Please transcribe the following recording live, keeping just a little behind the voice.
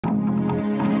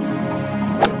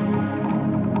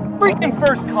freaking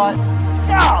first cut.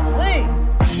 Golly.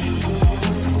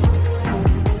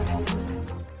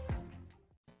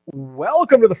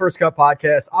 Welcome to the First Cut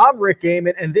Podcast. I'm Rick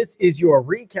Gehman, and this is your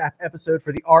recap episode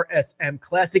for the RSM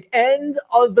Classic and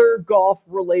other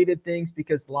golf-related things,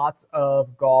 because lots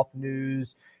of golf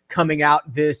news coming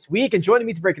out this week. And joining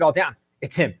me to break it all down,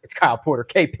 it's him. It's Kyle Porter.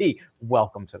 KP,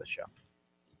 welcome to the show.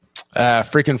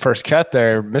 Freaking first cut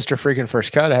there. Mr. Freaking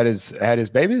First Cut had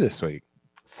his baby this week.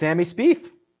 Sammy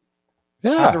Spieth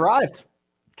has arrived.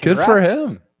 Congrats. Good for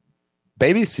him.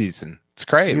 Baby season. It's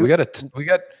great.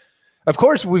 Of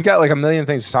course, we've got like a million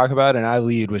things to talk about, and I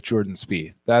lead with Jordan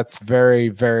Spieth. That's very,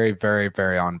 very, very,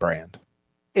 very on brand.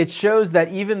 It shows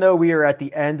that even though we are at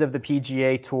the end of the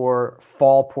PGA Tour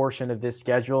fall portion of this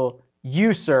schedule,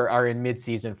 you, sir, are in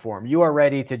midseason form. You are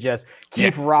ready to just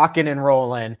keep rocking and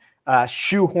rolling,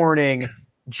 shoehorning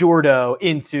Jordo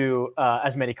into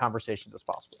as many conversations as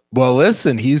possible. Well,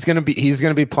 listen, he's gonna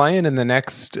be playing in the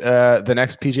next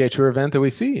PGA Tour event that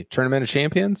we see, Tournament of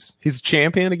Champions. He's a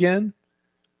champion again.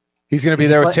 He's going to be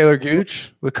there with Talor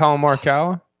Gooch, with Collin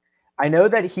Morikawa. I know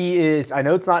that he is. I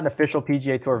know it's not an official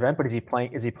PGA Tour event, but is he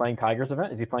playing Tiger's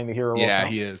event? Is he playing the Hero World Cup?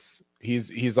 He is.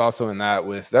 He's also in that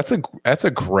with. That's a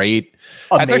great.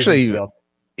 Amazing that's actually. field.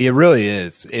 It really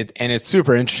is. And it's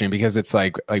super interesting because it's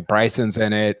like Bryson's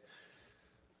in it,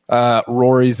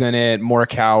 Rory's in it,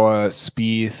 Morikawa,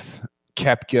 Spieth,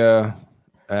 Koepka.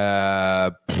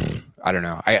 I don't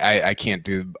know. I can't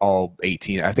do all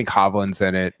 18. I think Hovland's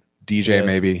in it. DJ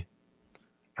maybe.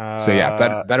 So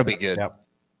yeah, that'll be good.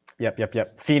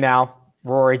 Yep. Finau,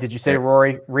 Rory. Did you say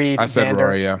Rory? Reed. I said Xander,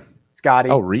 Rory. Yeah.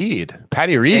 Scotty. Oh, Reed.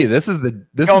 Patty Reed. This is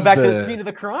going back to the scene of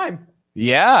the crime.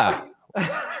 Yeah.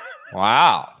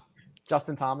 Wow.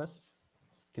 Justin Thomas.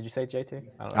 Did you say JT?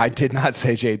 I did not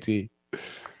say JT.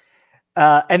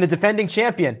 And the defending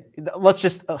champion. Let's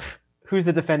just. Who's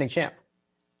the defending champ?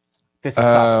 This is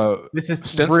tough. This is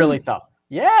Stenson? Really tough.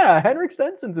 Yeah, Henrik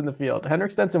Stenson's in the field. Henrik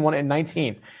Stenson won it in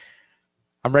 19.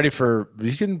 I'm ready for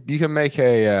you can make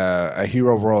a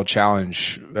Hero World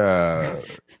Challenge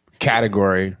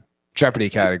category, Jeopardy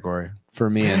category for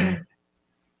me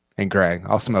and Greg.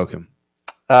 I'll smoke him.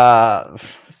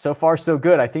 So far so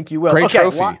good. I think you will. Great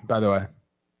trophy, by the way.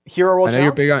 Hero World Challenge.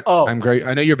 You're big on. Oh, I'm great.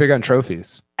 I know you're big on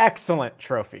trophies. Excellent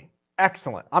trophy.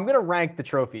 Excellent. I'm gonna rank the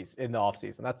trophies in the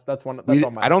offseason. That's one. That's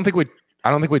on my. I don't think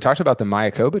we talked about the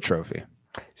Mayakoba trophy.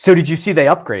 So did you see they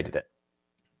upgraded it?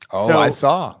 Oh, so I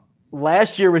saw.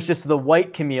 Last year was just the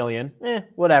white chameleon.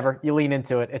 Whatever. You lean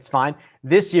into it. It's fine.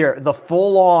 This year, the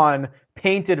full-on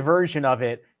painted version of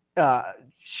it,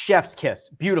 chef's kiss.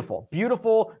 Beautiful.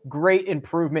 Beautiful. Great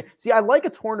improvement. See, I like a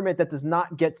tournament that does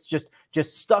not get just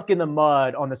stuck in the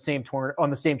mud on the same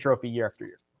trophy year after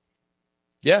year.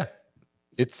 Yeah.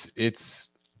 It's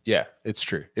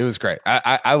true. It was great.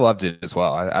 I loved it as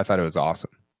well. I thought it was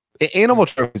awesome. Animal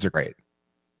trophies are great.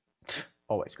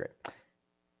 Always great.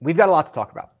 We've got a lot to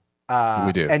talk about.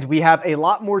 We do. And we have a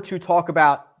lot more to talk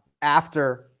about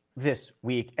after this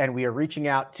week. And we are reaching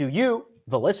out to you,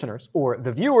 the listeners or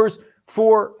the viewers,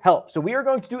 for help. So we are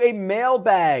going to do a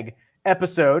mailbag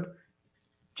episode.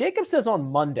 Jacob says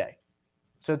on Monday.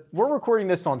 So we're recording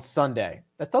this on Sunday.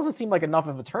 That doesn't seem like enough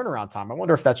of a turnaround time. I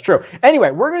wonder if that's true. Anyway,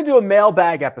 we're going to do a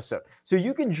mailbag episode. So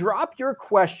you can drop your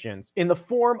questions in the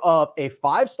form of a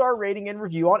 5-star rating and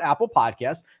review on Apple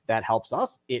Podcasts. That helps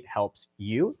us. It helps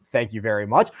you. Thank you very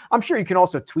much. I'm sure you can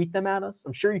also tweet them at us.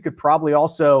 I'm sure you could probably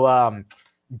also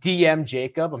DM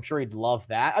Jacob. I'm sure he'd love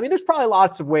that. I mean, there's probably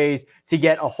lots of ways to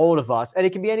get a hold of us. And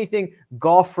it can be anything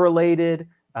golf related,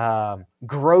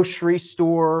 grocery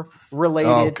store related.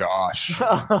 Oh gosh.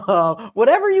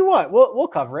 Whatever you want. We'll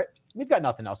cover it. We've got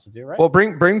nothing else to do, right? Well,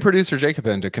 bring producer Jacob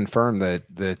in to confirm that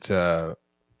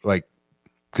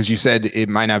because you said it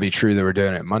might not be true that we're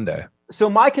doing it Monday. So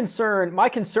my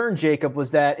concern, Jacob,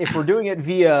 was that if we're doing it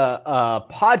via a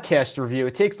podcast review,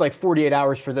 it takes like 48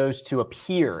 hours for those to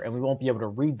appear, and we won't be able to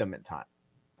read them in time.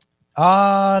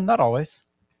 Not always.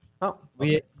 Oh,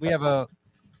 okay. we have a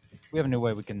new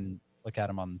way we can look at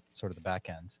them on sort of the back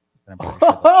end.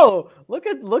 Look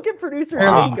at producer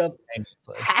Jacob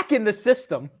hacking the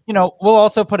system. You know, we'll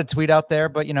also put a tweet out there,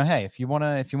 but you know, hey, if you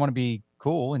wanna be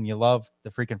cool and you love the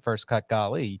freaking first cut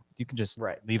golly, you can just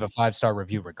leave a 5-star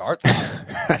review regardless.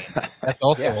 That's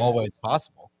also always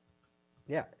possible.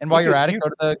 Yeah. And while you're at it, go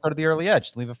to the early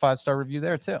edge. Leave a 5-star review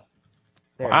there too.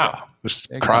 Wow. Just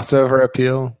crossover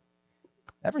appeal.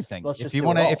 Everything. If you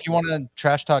want to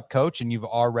trash talk Coach and you've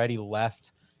already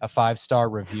left a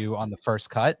 5-star review on the first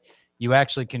cut, you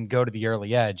actually can go to the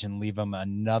early edge and leave them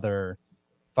another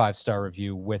 5-star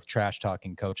review with trash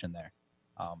talking Coach in there.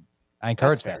 I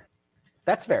encourage that.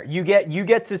 That's fair. You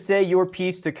get to say your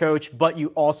piece to Coach, but you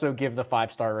also give the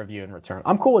 5-star review in return.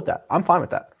 I'm cool with that. I'm fine with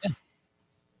that. Yeah.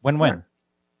 Win-win.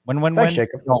 Win-win-win. Thanks,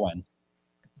 Jacob. Win.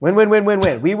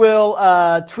 Win-win-win-win-win. We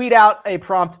will tweet out a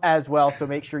prompt as well, so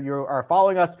make sure you are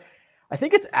following us. I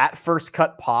think it's at First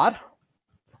Cut Pod.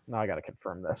 No, I got to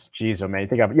confirm this. Jeez, oh man,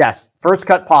 yes, First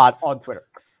Cut Pod on Twitter.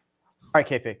 All right,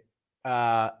 KP.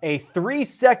 A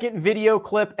 3-second video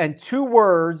clip and 2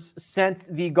 words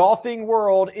sent the golfing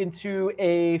world into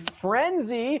a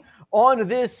frenzy on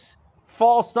this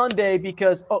fall Sunday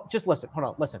because, just listen. Hold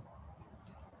on, listen.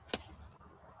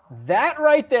 That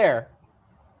right there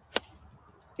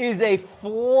is a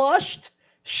flushed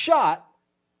shot,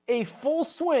 a full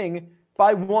swing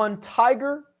by one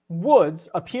Tiger Woods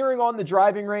appearing on the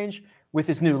driving range with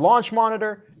his new launch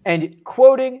monitor and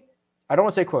quoting, I don't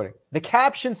want to say quoting, the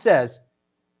caption says,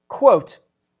 quote,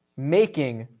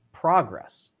 making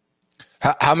progress.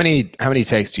 How many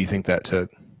takes do you think that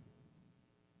took?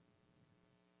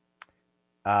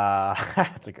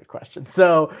 That's a good question.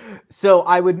 So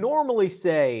I would normally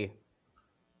say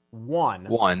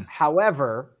one.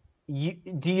 However,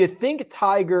 do you think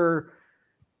Tiger,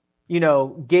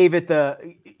 gave it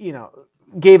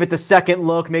the second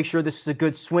look, make sure this is a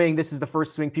good swing. This is the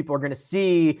first swing people are going to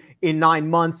see in 9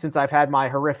 months since I've had my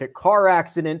horrific car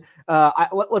accident.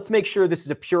 Let's make sure this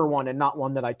is a pure one and not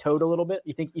one that I towed a little bit.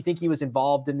 You think he was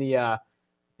involved in the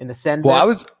send?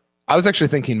 Well, I was actually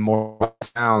thinking more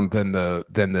sound than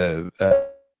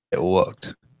it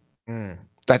looked.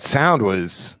 That sound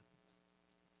was,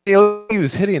 he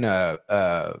was hitting a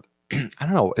I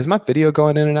don't know. Is my video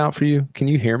going in and out for you? Can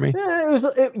you hear me?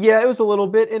 Yeah, it was a little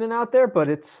bit in and out there, but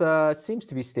it seems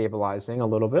to be stabilizing a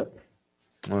little bit.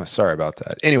 Oh, sorry about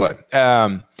that. Anyway,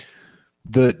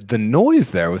 the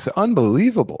noise there was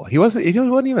unbelievable. He wasn't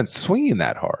even swinging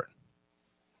that hard.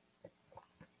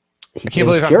 I can't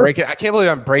believe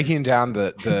I'm breaking down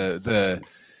the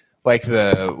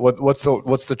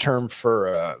what's the term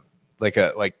for like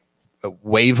a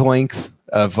wavelength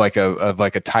of like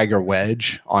a Tiger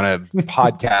wedge on a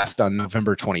podcast on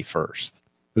November 21st.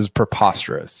 It was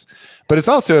preposterous, but it's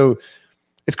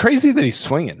crazy that he's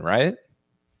swinging, right?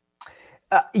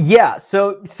 Yeah.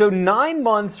 So 9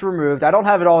 months removed. I don't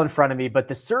have it all in front of me, but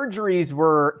the surgeries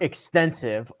were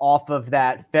extensive off of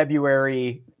that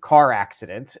February car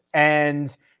accident,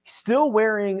 and still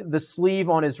wearing the sleeve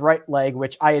on his right leg,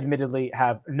 which I admittedly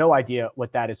have no idea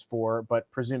what that is for, but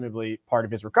presumably part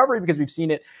of his recovery because we've seen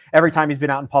it every time he's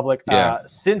been out in public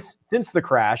since the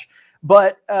crash.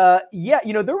 But there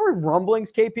were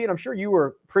rumblings, KP, and I'm sure you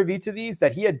were privy to these,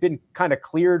 that he had been kind of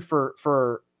cleared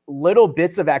for little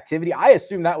bits of activity. I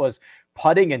assume that was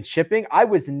putting and chipping. I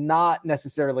was not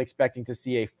necessarily expecting to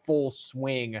see a full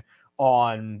swing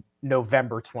on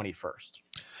November 21st.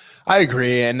 I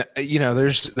agree. And,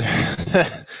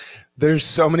 there's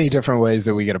so many different ways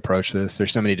that we could approach this.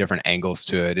 There's so many different angles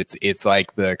to it. It's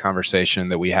like the conversation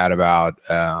that we had about,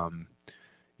 like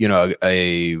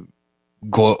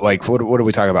what did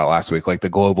we talk about last week? Like the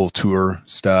global tour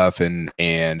stuff and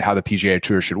how the PGA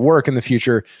Tour should work in the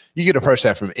future. You could approach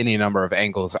that from any number of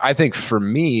angles. I think for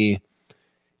me,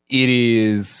 it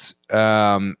is,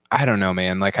 I don't know,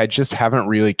 man. Like I just haven't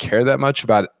really cared that much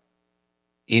about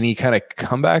any kind of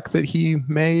comeback that he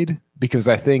made, because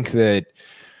I think the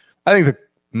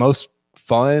most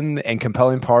fun and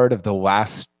compelling part of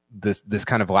this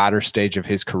kind of latter stage of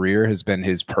his career has been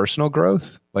his personal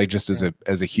growth, like just as a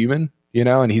human,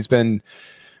 and he's been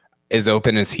as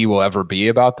open as he will ever be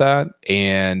about that.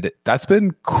 And that's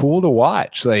been cool to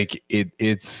watch. Like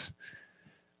it's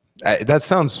that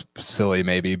sounds silly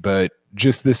maybe, but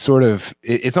just this sort of,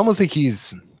 it's almost like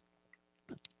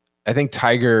I think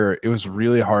Tiger, it was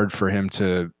really hard for him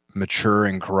to mature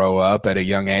and grow up at a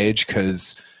young age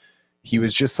because he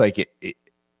was just like, it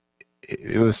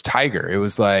was Tiger. It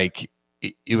was like,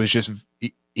 it was just,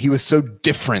 he was so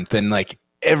different than like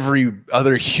every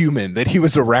other human that he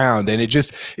was around. And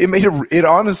it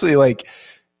honestly, like,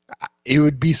 it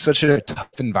would be such a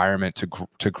tough environment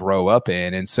to grow up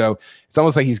in. And so it's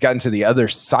almost like he's gotten to the other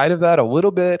side of that a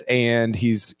little bit, and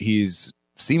he's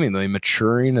seemingly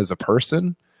maturing as a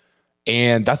person.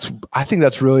 And I think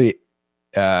that's really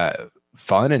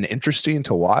fun and interesting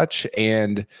to watch.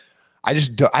 And I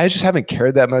just haven't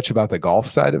cared that much about the golf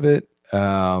side of it.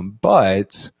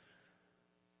 But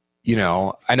I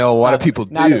know a lot of people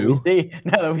do. Now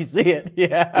that we see it.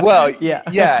 Yeah. Well,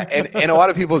 yeah. And a lot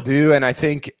of people do. And I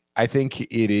think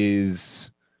it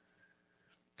is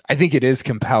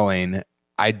compelling.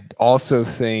 I also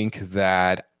think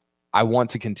that I want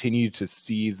to continue to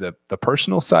see the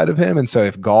personal side of him. And so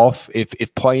if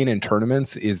playing in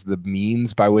tournaments is the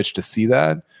means by which to see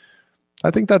that,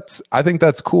 I think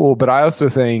that's cool, but I also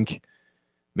think,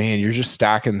 man, you're just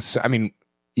stacking. I mean,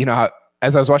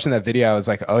 as I was watching that video, I was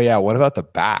like, oh yeah, what about the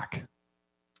back?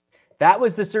 That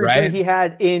was the surgery he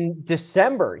had in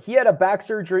December. He had a back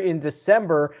surgery in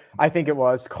December, I think it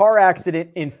was. Car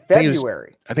accident in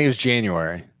February. I think it was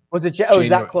January. Was it? Oh, is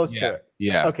that close to it?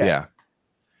 Yeah. Okay. Yeah.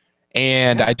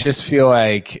 And I just feel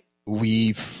like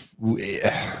it's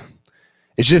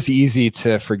just easy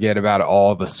to forget about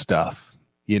all the stuff,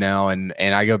 and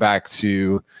I go back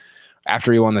to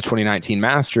after he won the 2019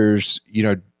 Masters,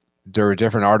 there were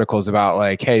different articles about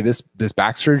like, hey, this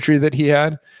back surgery that he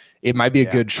had, it might be a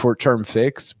good short-term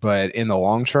fix, but in the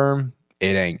long term,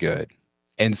 it ain't good.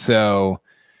 And so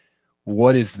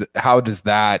how does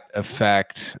that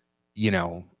affect,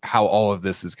 how all of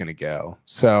this is going to go?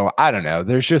 So I don't know.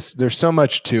 There's so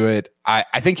much to it.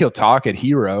 I think he'll talk at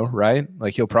Hero, right?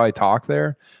 Like he'll probably talk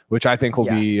there, which I think will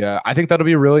be, I think that'll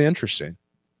be really interesting.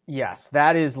 Yes,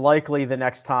 that is likely the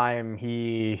next time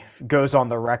he goes on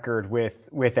the record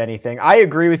with anything. I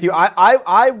agree with you.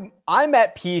 I'm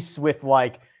at peace with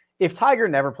like, if Tiger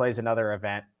never plays another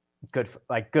event, good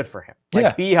for him.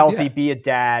 Like be healthy, be a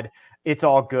dad. It's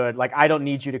all good. Like I don't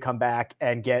need you to come back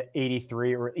and get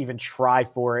 83 or even try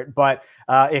for it. But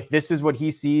if this is what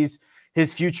he sees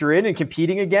his future in and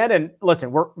competing again, and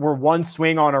listen, we're one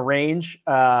swing on a range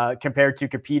compared to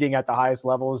competing at the highest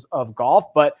levels of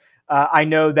golf. But I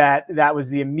know that was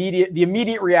the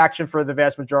immediate reaction for the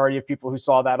vast majority of people who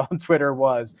saw that on Twitter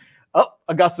was, oh,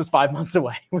 Augusta's 5 months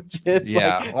away, which is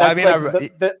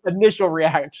the initial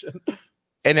reaction.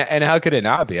 And how could it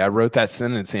not be? I wrote that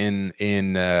sentence in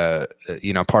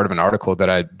part of an article that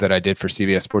I did for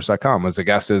CBSSports.com. Was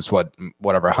Augusta's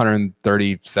whatever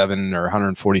 137 or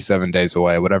 147 days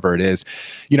away, whatever it is.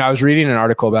 I was reading an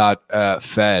article about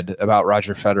about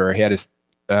Roger Federer. He had his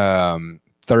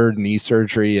third knee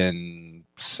surgery in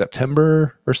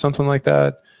September or something like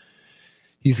that.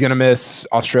 He's going to miss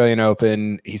Australian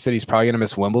Open. He said he's probably going to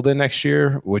miss Wimbledon next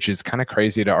year, which is kind of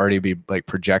crazy to already be like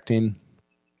projecting.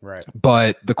 Right.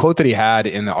 But the quote that he had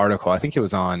in the article, I think it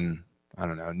was on, I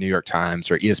don't know, New York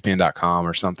Times or ESPN.com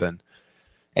or something.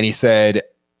 And he said,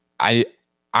 I'm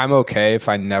okay if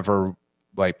I never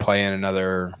like play in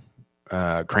another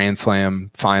Grand Slam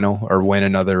final or win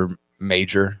another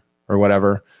major or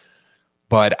whatever.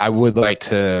 But I would like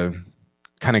to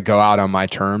kind of go out on my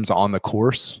terms on the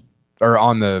course or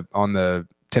on the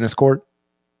tennis court.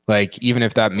 Like, even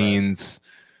if that means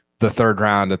the third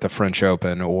round at the French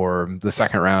Open or the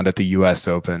second round at the US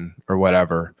Open or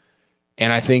whatever.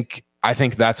 And I think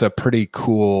that's a pretty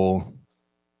cool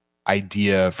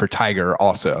idea for Tiger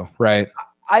also, right?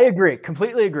 I agree.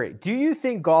 Completely agree. Do you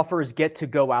think golfers get to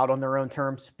go out on their own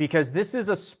terms? Because this is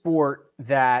a sport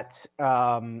that,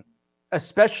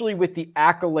 especially with the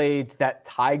accolades that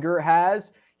Tiger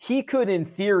has, he could, in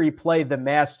theory, play the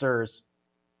Masters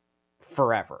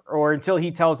forever or until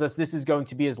he tells us this is going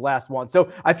to be his last one.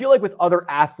 So I feel like with other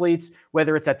athletes,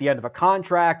 whether it's at the end of a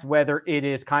contract, whether it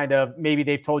is kind of maybe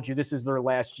they've told you this is their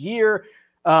last year,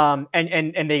 and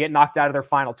they get knocked out of their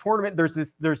final tournament, there's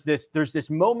this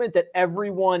moment that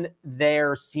everyone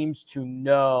there seems to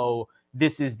know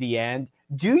this is the end.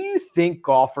 Do you think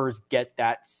golfers get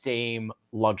that same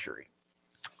luxury?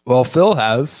 Well, Phil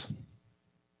has,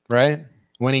 right?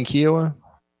 Winning Kiowa.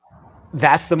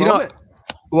 That's the moment.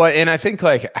 Well, and I think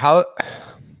like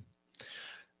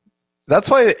that's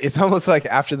why it's almost like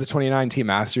after the 2019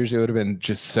 Masters, it would have been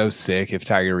just so sick if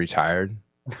Tiger retired.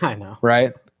 I know.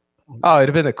 Right? Oh, it'd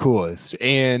have been the coolest.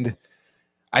 And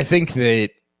I think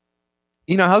that,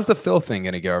 how's the Phil thing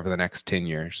going to go over the next 10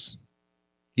 years?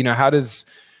 How does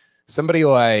somebody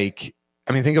like,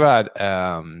 think about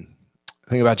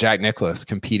Jack Nicklaus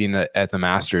competing at the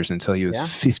Masters until he was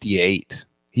 58.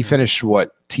 He finished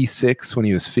T6 when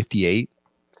he was 58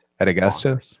 at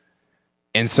Augusta.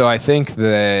 And so I think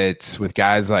that with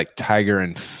guys like Tiger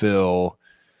and Phil,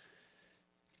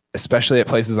 especially at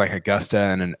places like Augusta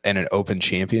and an Open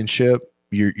Championship,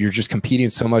 you're just competing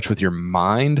so much with your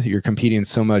mind. You're competing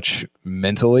so much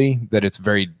mentally that it's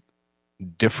very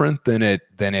different than it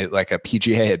like a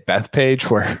PGA at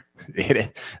Bethpage where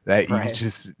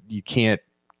you can't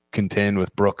contend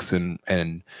with Brooks and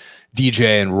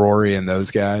DJ and Rory and those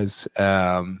guys.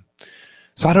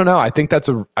 So I don't know. I think that's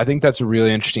a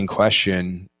really interesting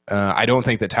question. I don't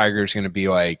think that Tiger's going to be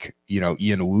like, Ian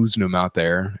Woosnam out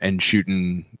there and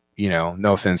shooting, no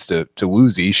offense to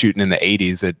Woozy, shooting in the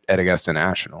 80s at Augusta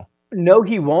National. No,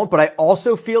 he won't. But I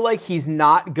also feel like he's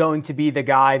not going to be the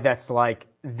guy that's like,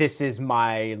 this is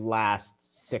my last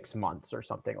 6 months or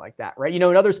something like that, right? In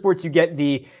other sports, you get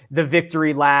the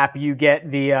victory lap, you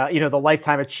get the the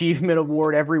lifetime achievement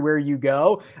award everywhere you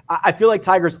go. I feel like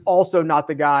Tiger's also not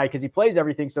the guy, because he plays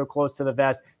everything so close to the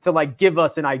vest, to like give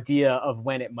us an idea of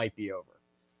when it might be over.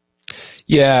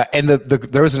 Yeah, and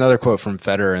there was another quote from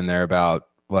Federer in there about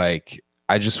like,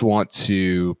 I just want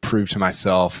to prove to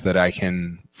myself that I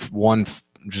can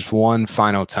just one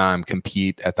final time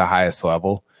compete at the highest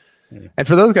level. And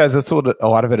for those guys, that's what a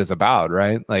lot of it is about,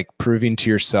 right? Like proving to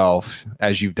yourself,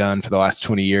 as you've done for the last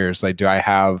 20 years, like, do I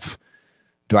have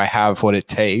what it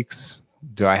takes?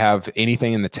 Do I have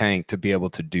anything in the tank to be able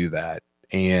to do that?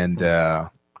 And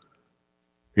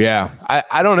yeah,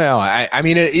 I don't know. I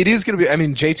mean, it is going to be, I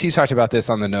mean, JT talked about this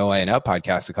on the No Laying Up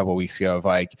podcast a couple of weeks ago of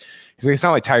like, he's like, it's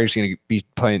not like Tiger's going to be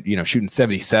playing, shooting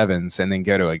 77s and then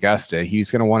go to Augusta.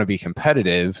 He's going to want to be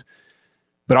competitive,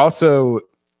 but also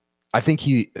I think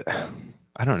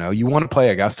I don't know, you want to play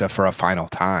Augusta for a final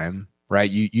time,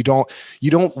 right? You don't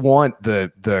want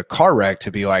the car wreck to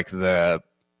be like the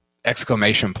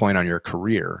exclamation point on your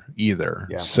career either.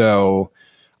 Yeah. So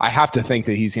I have to think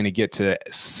that he's going to get to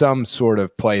some sort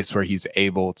of place where he's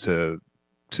able to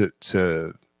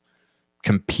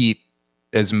compete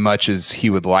as much as he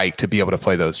would like to be able to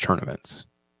play those tournaments.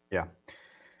 Yeah.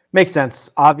 Makes sense.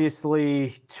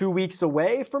 Obviously 2 weeks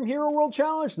away from Hero World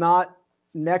Challenge, not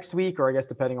next week, or I guess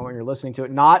depending on when you're listening to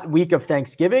it, not week of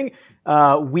Thanksgiving.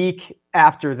 Week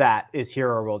after that is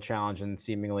Hero World Challenge, and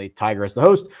seemingly Tiger as the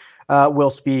host will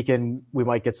speak, and we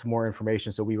might get some more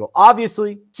information. So we will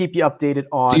obviously keep you updated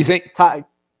on. Do you think?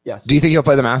 Yes. Do you think he'll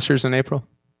play the Masters in April?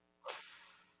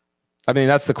 I mean,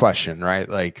 that's the question, right?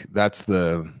 Like, that's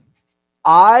the.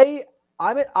 I'm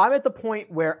at the point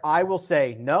where I will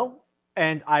say no,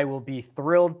 and I will be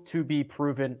thrilled to be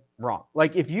proven wrong.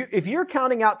 Like if you're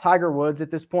counting out Tiger Woods at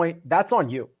this point, that's on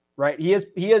you, right? He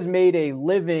has made a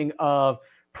living of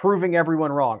proving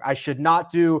everyone wrong. I should not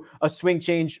do a swing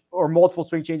change or multiple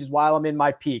swing changes while I'm in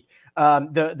my peak.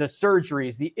 The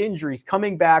surgeries, the injuries,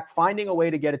 coming back, finding a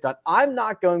way to get it done. I'm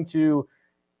not going to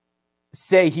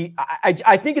say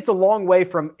I think it's a long way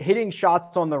from hitting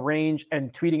shots on the range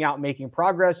and tweeting out making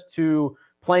progress to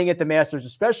playing at the Masters,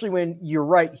 especially when you're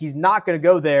right, he's not going to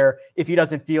go there if he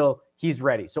doesn't feel he's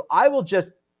ready. So I will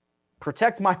just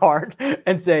protect my heart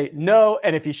and say no.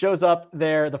 And if he shows up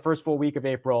there the first full week of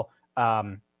April,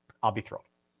 I'll be thrilled.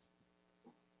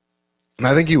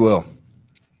 I think he will.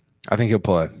 I think he'll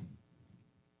play.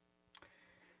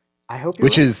 I hope.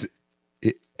 Which is,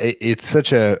 it's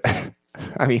such a.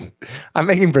 I mean, I'm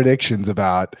making predictions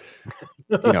about,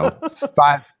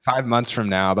 5 months from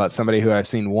now about somebody who I've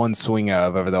seen one swing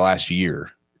of over the last year.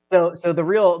 So the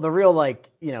real, like,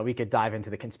 we could dive into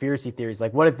the conspiracy theories.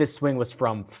 Like, what if this swing was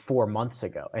from 4 months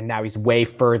ago and now he's way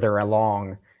further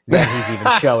along than he's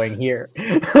even showing here?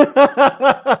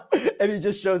 And he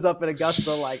just shows up in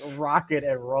Augusta like rocket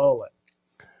and rolling.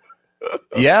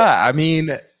 Yeah, I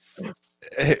mean,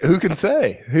 who can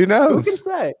say? Who knows? Who can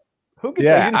say? Who can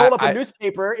say? You can hold up a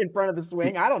newspaper in front of the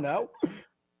swing. I don't know.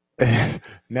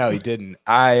 No, he didn't.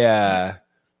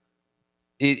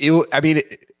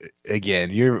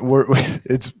 Again,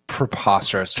 it's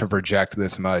preposterous to project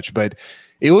this much, but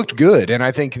it looked good, and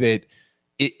I think that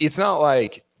it's not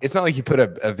like you put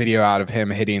a video out of him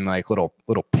hitting like little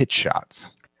pitch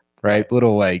shots, right?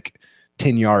 Little like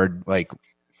 10-yard like.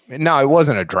 No, it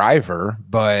wasn't a driver,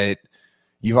 but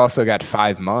you've also got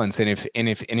 5 months, and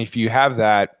if you have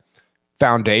that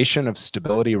foundation of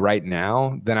stability right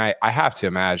now, then I have to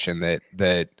imagine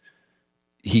that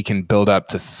he can build up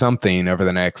to something over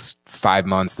the next 5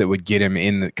 months that would get him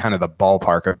in the kind of the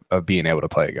ballpark of being able to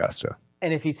play Augusta.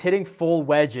 And if he's hitting full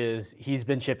wedges, he's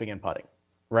been chipping and putting,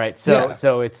 right?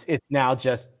 So it's now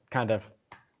just kind of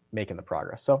making the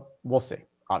progress. So we'll see.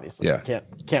 Obviously,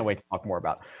 can't wait to talk more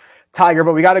about Tiger,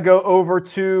 but we got to go over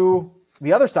to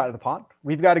the other side of the pond.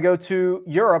 We've got to go to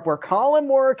Europe, where Collin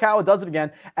Morikawa does it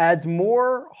again, adds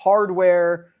more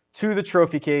hardware to the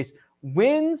trophy case,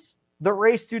 wins the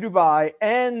race to Dubai,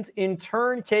 and in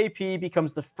turn, KP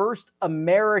becomes the first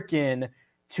American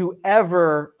to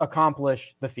ever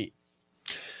accomplish the feat.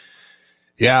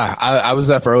 Yeah, I was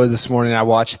up early this morning. I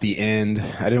watched the end.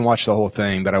 I didn't watch the whole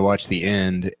thing, but I watched the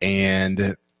end,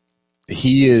 and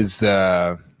he is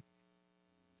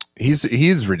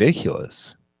he's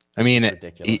ridiculous. I mean,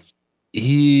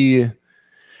 he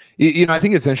I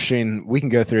think it's interesting. We can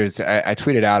go through his. I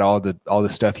tweeted out all the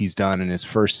stuff he's done in his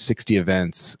first 60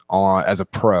 events as a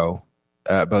pro,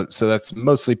 but so that's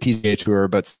mostly PGA Tour,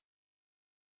 but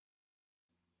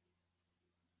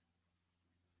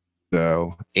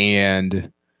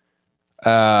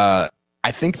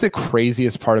I think the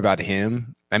craziest part about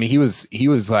him I mean, he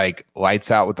was like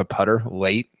lights out with the putter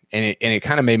late, and it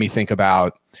kind of made me think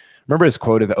about, remember his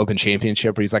quote at the Open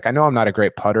Championship where he's like, I know I'm not a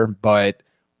great putter, but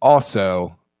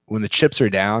also when the chips are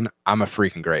down, I'm a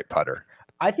freaking great putter.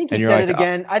 I think he said it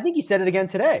again. I think he said it again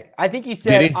today. I think he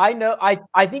said,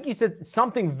 I think he said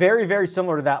something very, very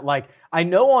similar to that. Like, I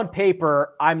know on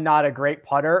paper I'm not a great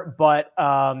putter, but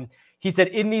he said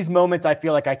in these moments I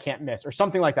feel like I can't miss, or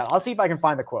something like that. I'll see if I can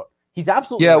find the quote. He's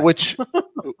absolutely right. Which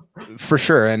for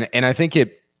sure. And I think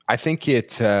that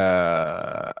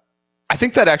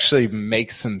actually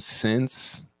makes some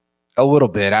sense a little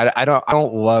bit. I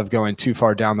don't love going too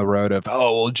far down the road of,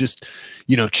 oh, well, just,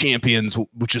 champions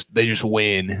they just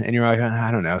win. And you're like,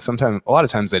 I don't know. Sometimes, a lot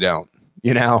of times they don't,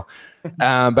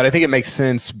 but I think it makes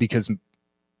sense because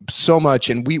so much,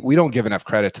 and we don't give enough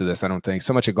credit to this, I don't think.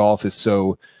 So much of golf is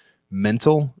so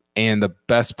mental, and the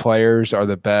best players are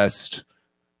the best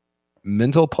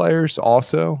mental players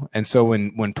also. And so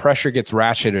when pressure gets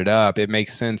ratcheted up, it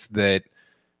makes sense that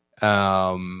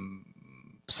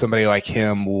somebody like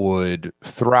him would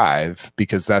thrive,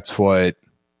 because that's what,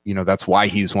 that's why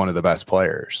he's one of the best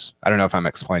players. I don't know if I'm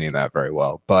explaining that very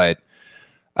well, but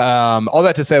all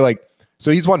that to say, like,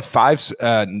 so he's won 5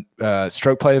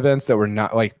 stroke play events that were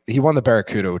not, like, he won the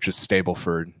Barracuda, which is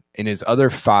Stableford. In his other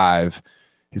 5,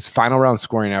 his final round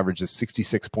scoring average is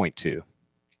 66.2.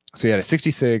 So he had a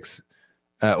 66.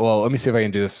 Well, let me see if I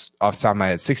can do this off the top of my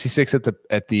head. 66 at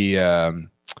the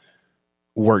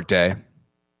work day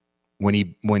when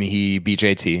he beat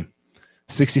JT,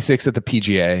 66 at the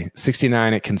PGA,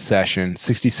 69 at concession,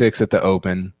 66 at the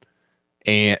Open,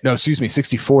 and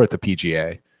 64 at the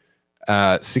PGA,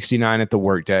 69 at the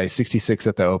work day, 66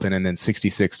 at the Open, and then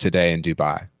 66 today in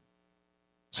Dubai.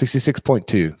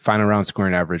 66.2 final round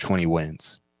scoring average when he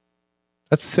wins.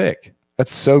 That's sick.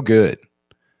 That's so good.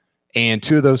 And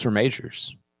 2 of those were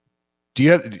majors.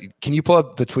 Can you pull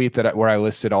up the tweet where I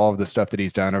listed all of the stuff that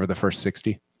he's done over the first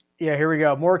 60? Yeah, here we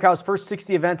go. Morikawa's first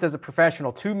 60 events as a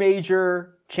professional: 2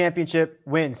 major championship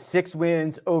wins, 6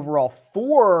 wins overall,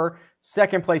 4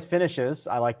 second place finishes.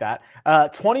 I like that.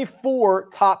 24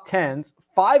 top 10s,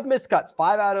 5 missed cuts,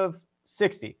 5 out of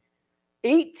 60.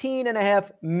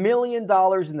 $18.5 million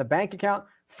in the bank account.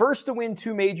 First to win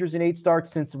 2 majors in 8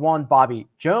 starts since one Bobby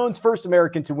Jones. First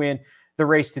American to win the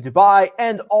race to Dubai,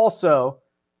 and also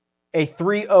a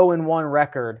 3-0-1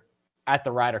 record at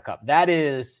the Ryder Cup. That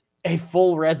is a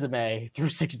full resume through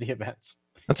 60 events.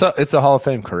 It's a Hall of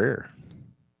Fame career,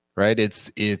 right? It's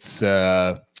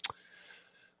I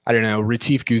don't know,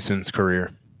 Retief Goosen's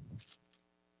career.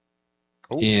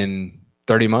 Ooh. In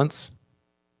 30 months.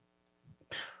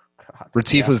 God,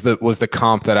 Retief was the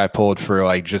comp that I pulled for,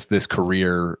 like, just this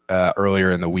career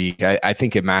earlier in the week. I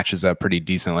think it matches up pretty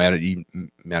decently. I don't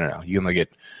know. You can look at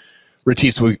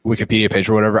Retief's Wikipedia page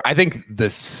or whatever. I think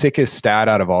the sickest stat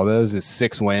out of all those is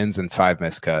 6 wins and 5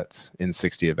 missed cuts in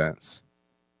 60 events.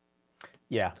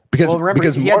 Yeah.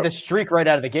 Because he had the streak right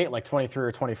out of the gate, like 23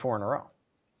 or 24 in a row.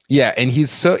 Yeah, and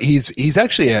he's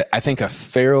actually I think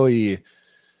he's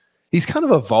kind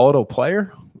of a volatile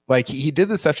player. Like, he did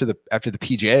this after the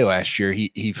PGA last year.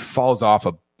 He fell off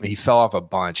a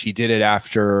bunch. He did it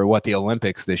after the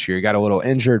Olympics this year. He got a little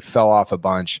injured, fell off a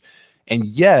bunch. And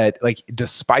yet, like,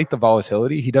 despite the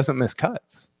volatility, he doesn't miss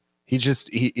cuts.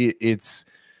 It's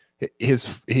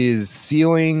his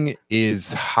ceiling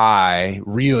is high,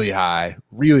 really high,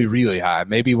 really, really high.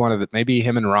 Maybe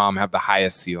him and Rahm have the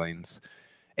highest ceilings.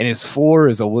 And his floor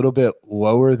is a little bit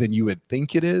lower than you would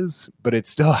think it is, but it's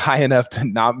still high enough to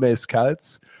not miss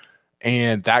cuts.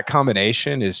 And that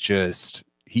combination is just,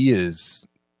 he's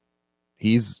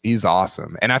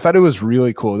awesome. And I thought it was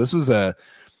really cool. This was a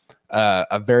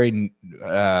very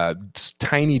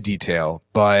tiny detail,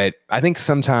 but I think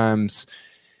sometimes,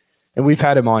 and we've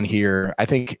had him on here, I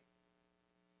think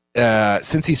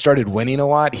since he started winning a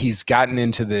lot, he's gotten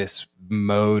into this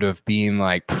mode of being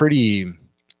like pretty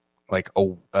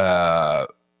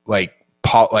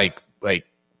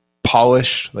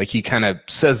polished. Like, he kind of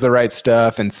says the right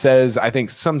stuff and says, I think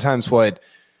sometimes what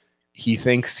he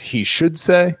thinks he should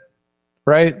say,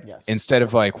 right? Yes. Instead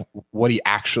of like what he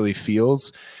actually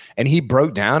feels. And he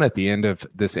broke down at the end of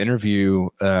this interview.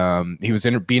 He was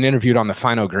being interviewed on the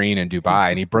final green in Dubai,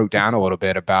 and he broke down a little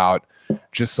bit about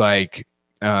just like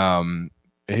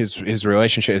his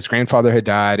relationship. His grandfather had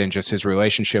died, and just his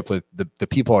relationship with the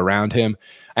people around him.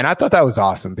 And I thought that was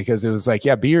awesome, because it was like,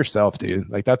 yeah, be yourself, dude.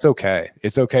 Like, that's okay.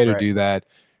 It's okay to do that.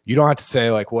 You don't have to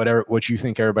say like what you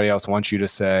think everybody else wants you to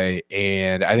say.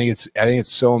 And I think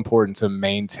it's so important to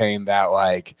maintain that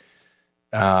like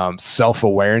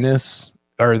self-awareness,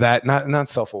 or that not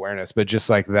self-awareness, but just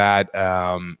like that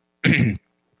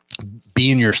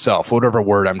being yourself, whatever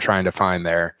word I'm trying to find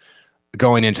there,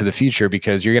 going into the future,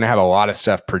 because you're going to have a lot of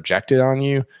stuff projected on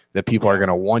you that people are going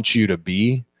to want you to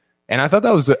be. And I thought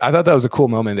that was a cool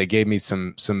moment that gave me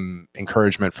some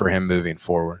encouragement for him moving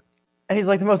forward. And he's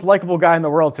like the most likable guy in the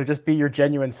world. So just be your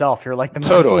genuine self. You're like the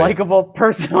most likable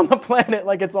person on the planet.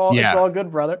 Like it's all good,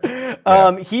 brother.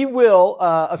 He will,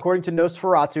 according to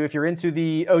Nosferatu, if you're into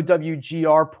the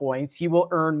OWGR points, he will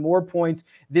earn more points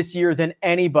this year than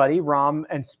anybody. Rahm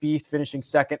and Spieth finishing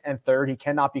second and third. He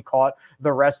cannot be caught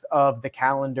the rest of the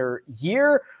calendar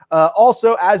year.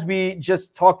 Also, as we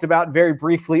just talked about very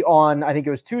briefly on, I think it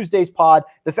was Tuesday's pod,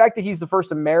 the fact that he's the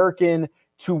first American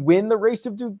to win the race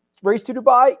to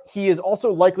Dubai, he is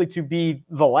also likely to be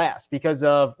the last because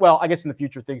of, well, I guess in the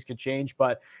future things could change,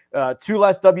 but 2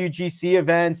 less WGC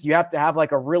events. You have to have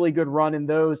like a really good run in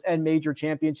those and major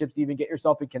championships to even get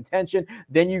yourself in contention.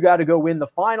 Then you got to go win the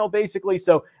final, basically.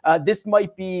 So this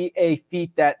might be a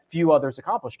feat that few others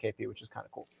accomplish, KP, which is kind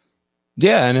of cool.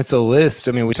 Yeah, and it's a list.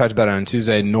 I mean, we talked about it on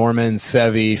Tuesday. Norman,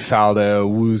 Seve, Faldo,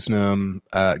 Woosnam,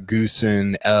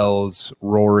 Goosen, Els,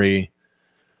 Rory,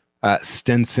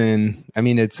 Stenson. I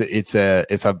mean, it's a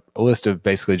list of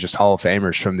basically just Hall of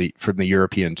Famers from the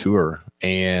European Tour,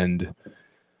 and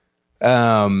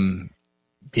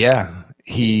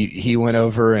he went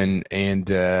over and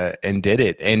did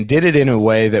it in a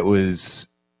way that was,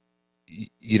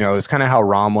 you know, it's kind of how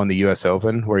Rahm won the U.S.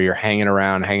 Open, where you're hanging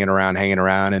around,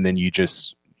 and then you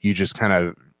just kind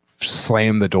of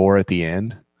slam the door at the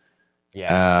end.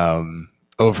 Yeah.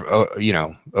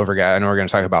 Over guys, I know we're going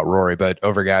to talk about Rory, but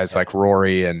over guys like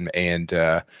Rory and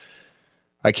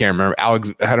I can't remember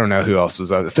I don't know who else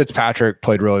was. Fitzpatrick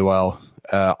played really well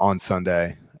on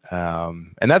Sunday,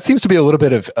 and that seems to be a little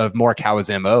bit of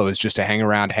Morikawa's MO, is just to hang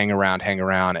around,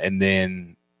 and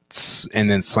then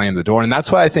slam the door. And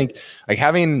that's why I think, like,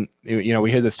 having, you know, we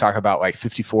hear this talk about like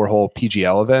 54-hole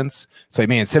PGL events. It's like,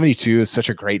 man, 72 is such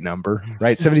a great number,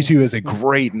 right? 72 is a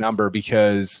great number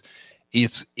because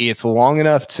it's long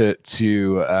enough to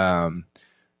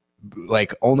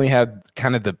like only have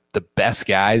kind of the best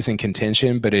guys in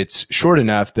contention, but it's short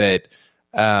enough that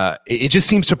it just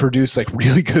seems to produce like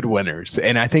really good winners.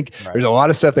 And I think there's a lot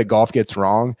of stuff that golf gets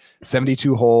wrong.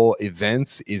 72-hole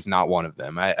events is not one of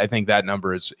them. I think that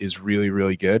number is really,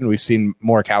 really good. And we've seen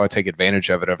Morikawa take advantage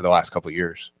of it over the last couple of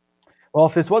years. Well,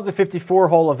 if this was a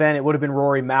 54-hole event, it would have been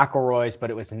Rory McIlroy's, but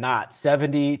it was not.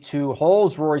 72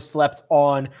 holes. Rory slept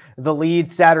on the lead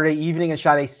Saturday evening and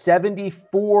shot a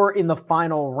 74 in the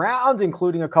final round,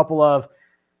 including a couple of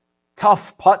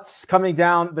tough putts coming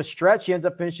down the stretch. He ends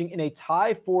up finishing in a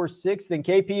tie for 6th. And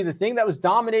KP, the thing that was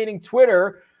dominating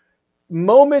Twitter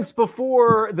moments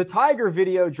before the Tiger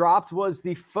video dropped was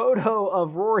the photo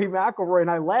of Rory McIlroy.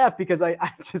 And I laughed because I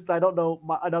don't know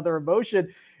another emotion.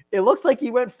 It looks like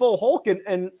he went full Hulk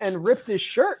and ripped his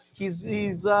shirt. He's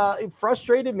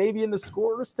frustrated, maybe in the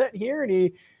scorer's tent here, and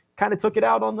he kind of took it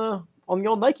out on the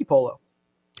old Nike polo.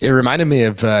 It reminded me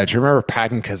of, do you remember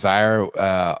Patton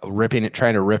Kazire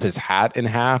trying to rip his hat in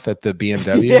half at the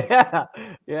BMW?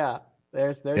 Yeah.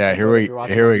 There's here we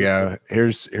go.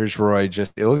 Here's Roy.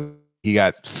 He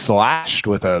got slashed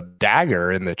with a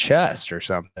dagger in the chest or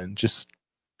something. Just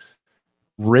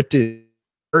ripped it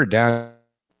down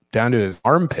to his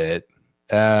armpit.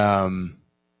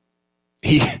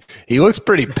 He looks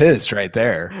pretty pissed right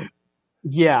there.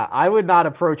 Yeah, I would not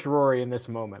approach Rory in this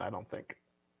moment, I don't think.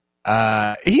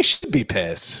 He should be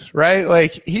pissed, right?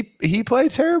 Like he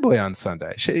played terribly on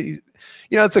Sunday. You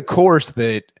know, it's a course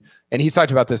that, and he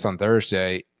talked about this on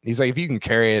Thursday. He's like, if you can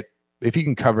carry it, if you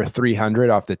can cover 300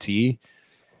 off the tee,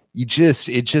 it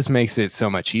just makes it so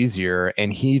much easier.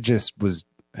 And he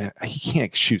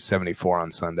can't shoot 74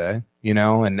 on Sunday, you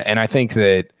know? And I think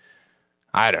that,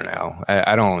 I don't know.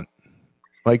 I don't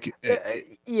like,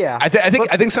 yeah, I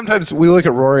think sometimes we look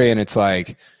at Rory and it's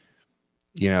like,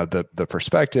 you know, the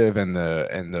perspective and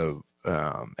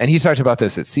he talked about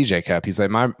this at CJ Cup. He's like,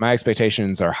 my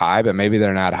expectations are high, but maybe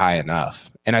they're not high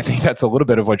enough. And I think that's a little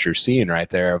bit of what you're seeing right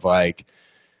there, of like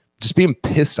just being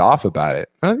pissed off about it.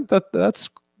 I think that's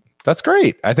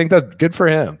great. I think that's good for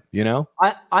him, you know?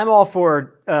 I'm all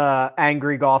for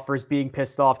angry golfers being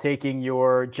pissed off, taking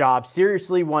your job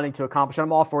seriously, wanting to accomplish.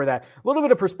 I'm all for that. A little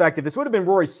bit of perspective. This would have been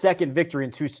Rory's second victory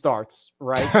in 2 starts,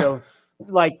 right? So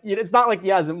like, it's not like he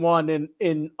hasn't won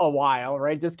in a while,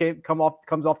 right? Just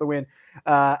comes off the win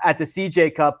at the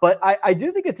CJ Cup. But I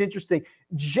do think it's interesting.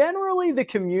 Generally, the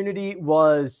community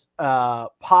was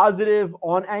positive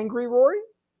on angry Rory,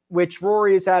 which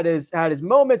Rory has had his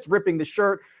moments, ripping the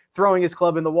shirt, throwing his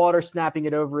club in the water, snapping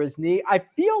it over his knee. I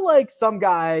feel like some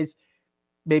guys,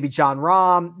 maybe John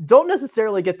Rahm, don't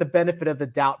necessarily get the benefit of the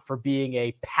doubt for being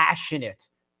a passionate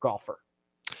golfer?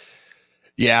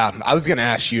 Yeah, I was going to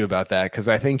ask you about that because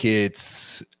I think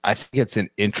it's an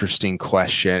interesting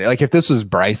question. Like if this was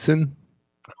Bryson,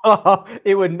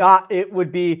 it would not. It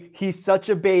would be, he's such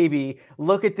a baby.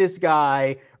 Look at this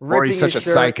guy. Or he's such a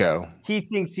psycho. He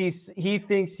thinks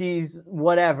he's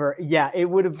whatever. Yeah, it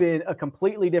would have been a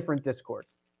completely different discord.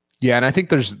 Yeah, and I think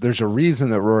there's a reason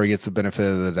that Rory gets the benefit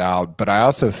of the doubt, but I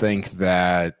also think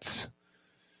that,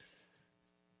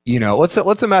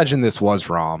 let's imagine this was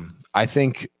Rahm. I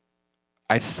think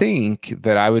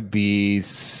that I would be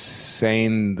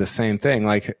saying the same thing.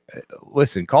 Like,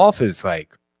 listen, golf is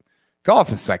psychotic.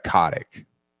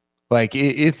 Like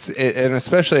and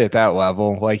especially at that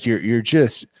level, like you're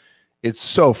just, it's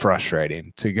so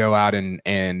frustrating to go out and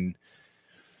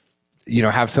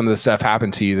have some of the stuff happen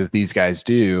to you that these guys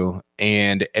do.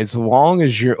 And as long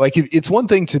as you're like, it's one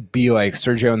thing to be like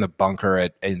Sergio in the bunker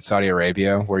in Saudi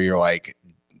Arabia, where you're like,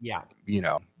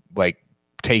 like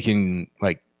taking,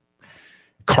 like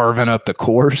carving up the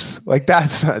course. Like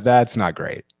that's not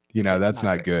great. That's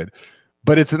not good.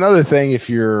 But it's another thing if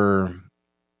you're,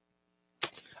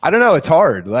 I don't know. It's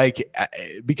hard. Like,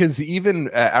 because even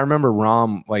I remember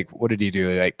Rahm, like, what did he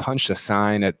do? Like punched a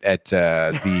sign at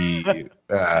the,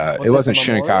 it wasn't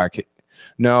Shinnecock.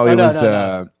 No, it was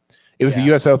the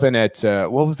US Open at,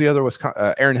 what was the other,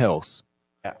 Aaron Hills.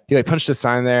 Yeah. He like punched a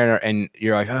sign there and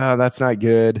you're like, oh, that's not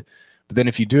good. But then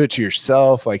if you do it to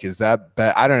yourself, like, is that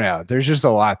bad? I don't know. There's just a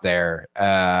lot there.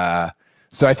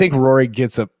 So I think Rory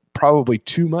gets probably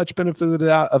too much benefit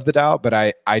of the doubt, but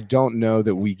I don't know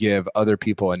that we give other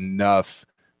people enough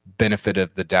benefit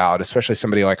of the doubt, especially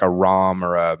somebody like a Rahm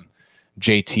or a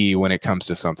JT when it comes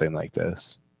to something like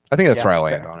this. I think that's where I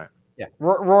land on it. Yeah,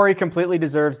 Rory completely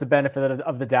deserves the benefit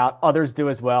of the doubt. Others do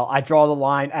as well. I draw the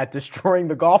line at destroying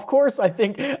the golf course. I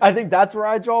think that's where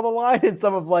I draw the line in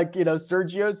some of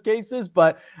Sergio's cases.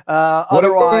 But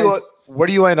otherwise, where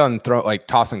do you land on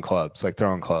tossing clubs, like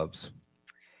throwing clubs?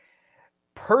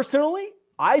 Personally,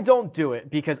 I don't do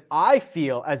it because I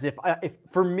feel as if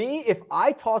for me, if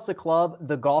I toss a club,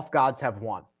 the golf gods have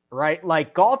won, right?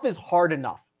 Like golf is hard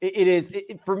enough.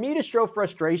 For me to show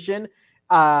frustration.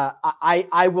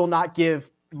 I will not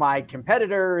give my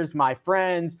competitors, my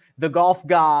friends, the golf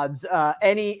gods,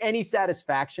 any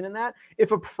satisfaction in that.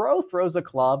 If a pro throws a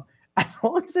club, as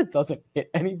long as it doesn't hit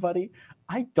anybody,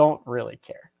 I don't really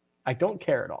care. I don't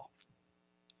care at all.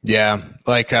 Yeah,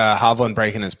 like Hovland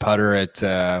breaking his putter at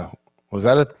was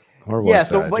that it? Or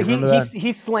was yeah, but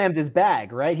he slammed his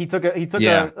bag, right? He took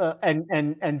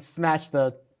and smashed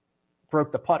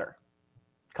broke the putter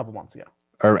a couple months ago.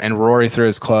 And Rory threw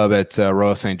his club at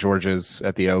Royal St. George's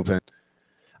at the Open.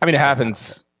 I mean, it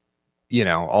happens,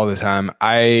 all the time.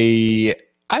 I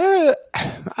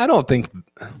don't think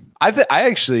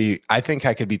I think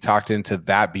I could be talked into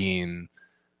that being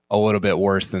a little bit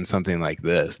worse than something like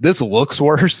this. This looks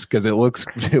worse because it looks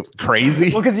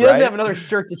crazy. Well, because he doesn't have another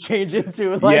shirt to change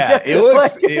into. It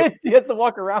looks. He has to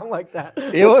walk around like that.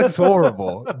 It looks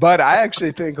horrible. But I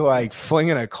actually think like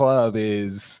flinging a club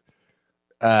is.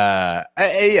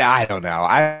 I don't know.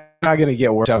 I'm not gonna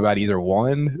get worked up about either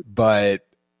one, but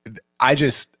I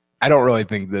don't really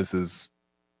think this is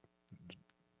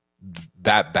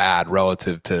that bad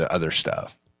relative to other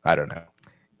stuff. I don't know.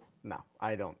 No,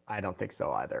 I don't think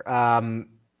so either.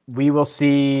 We will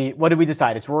see. What did we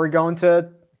decide? Is Rory going to?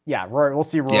 Yeah, Rory. We'll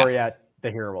see Rory at the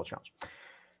Hero World Challenge.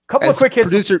 Couple of quick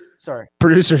hits.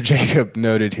 Producer Jacob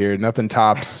noted here, nothing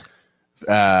tops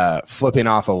flipping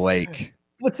off a lake.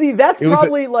 But see, that's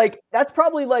probably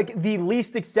the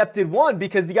least accepted one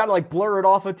because you got to blur it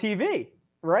off of TV,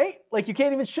 right? Like you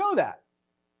can't even show that.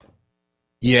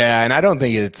 Yeah, and I don't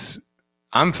think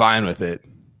I'm fine with it.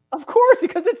 Of course,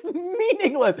 because it's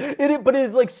meaningless. But it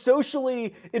is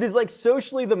socially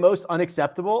the most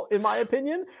unacceptable, in my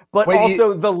opinion. But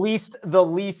also the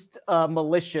least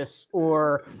malicious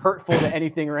or hurtful to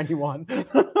anything or anyone.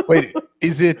 Wait,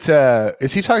 is he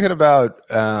talking about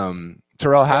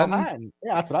Terrell Hatton?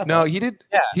 Yeah, that's what I thought. No, he did.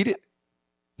 Yeah. He did.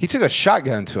 He took a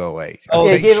shotgun to a lake. Oh,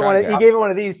 yeah, he gave it one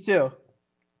of these too.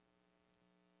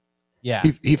 Yeah,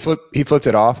 he flipped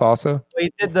it off also.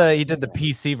 He did the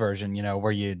PC version,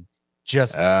 where you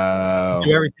just do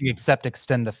everything except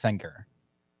extend the finger.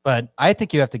 But I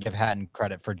think you have to give Hatton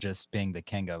credit for just being the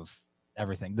king of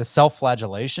everything. The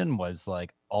self-flagellation was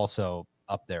also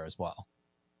up there as well.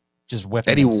 Just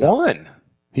whipping. And he won.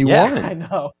 He won. I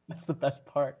know. That's the best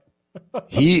part.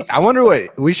 I wonder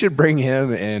what we should bring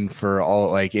him in for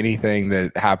all anything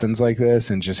that happens like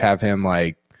this and just have him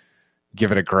give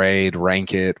it a grade,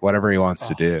 rank it, whatever he wants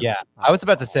to do. Yeah. I was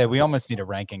about to say we almost need a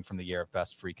ranking from the year of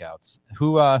best freakouts.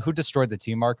 Who destroyed the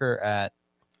tee marker at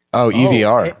Oh,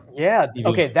 EVR. Yeah. EVR.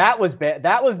 Okay, that was bad.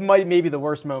 That was maybe the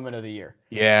worst moment of the year.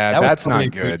 Yeah, that's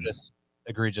not good.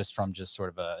 Egregious from just sort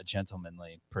of a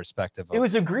gentlemanly perspective. It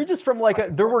was egregious from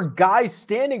like there were guys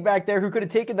standing back there who could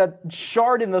have taken that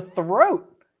shard in the throat.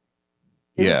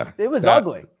 It was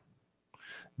ugly.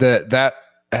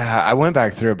 I went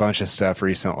back through a bunch of stuff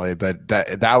recently, but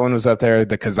that one was up there.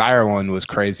 The Kazire one was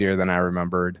crazier than I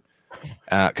remembered.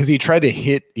 Because he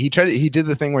did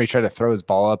the thing where he tried to throw his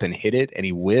ball up and hit it, and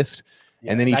he whiffed,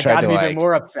 and then he tried to got like even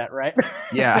more upset, right?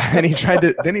 Yeah, and he tried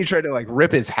to like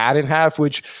rip his hat in half,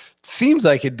 which seems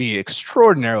like it'd be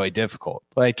extraordinarily difficult,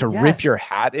 like to rip your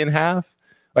hat in half.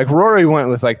 Like Rory went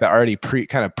with like the already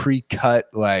pre-cut,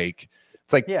 like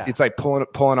it's like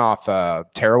pulling off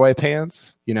tearaway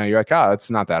pants. You know, you're like, oh, it's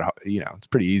not that hard. You know, it's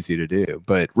pretty easy to do,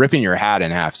 but ripping your hat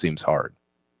in half seems hard.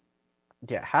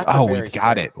 Yeah. We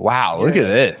got it. Wow. Look at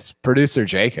this. Producer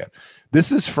Jacob.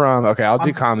 This is from, okay, I'll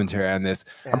do commentary on this.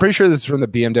 Yeah. I'm pretty sure this is from the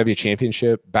BMW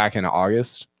Championship back in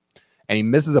August. And he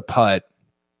misses a putt.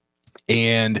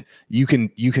 And you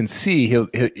can see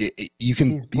you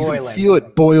can feel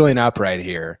it boiling up right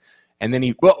here. And then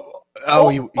he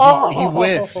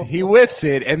whiffs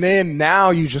it. And then now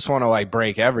you just want to like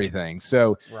break everything.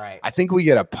 So I think we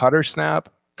get a putter snap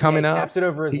coming up. Snaps it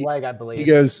over his leg, I believe. He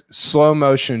goes slow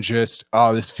motion, just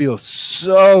this feels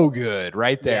so good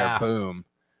right there. Yeah. Boom.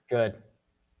 Good.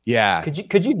 Yeah.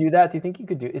 Could you do that? Do you think you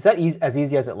could do? Is that as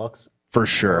easy as it looks? For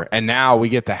sure. And now we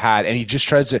get the hat, and he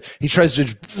tries to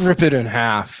rip it in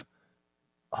half.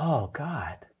 Oh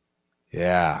God.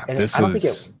 Yeah. And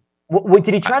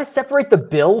did he try to separate the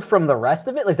bill from the rest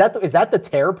of it? Is that the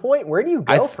tear point? Where do you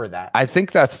go for that? I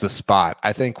think that's the spot.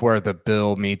 I think where the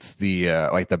bill meets the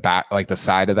like the back, like the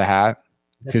side of the hat.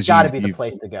 It's got to be the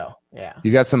place to go. Yeah.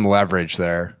 You got some leverage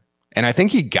there, and I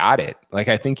think he got it. Like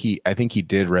I think he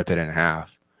did rip it in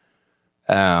half.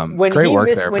 Great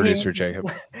work there, producer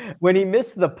Jacob. When he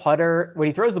missed the putter, when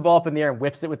he throws the ball up in the air and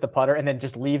whiffs it with the putter, and then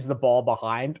just leaves the ball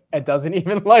behind and doesn't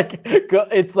even like go,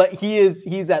 it's like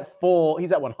he's at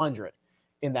 100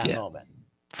 in that moment.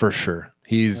 For sure.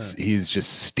 He's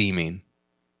just steaming.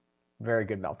 Very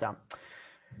good meltdown.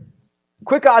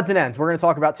 Quick odds and ends. We're going to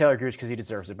talk about Talor Gooch because he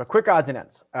deserves it, but quick odds and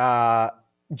ends.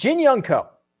 Jin Young Ko,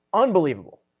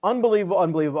 unbelievable.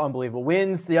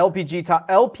 Wins the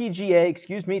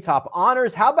LPGA, top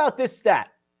honors. How about this stat?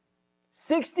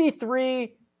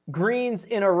 63 greens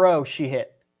in a row she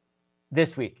hit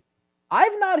this week.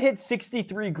 I've not hit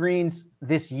 63 greens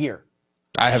this year.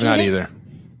 I have not either.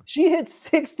 She hit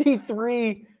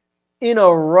 63 in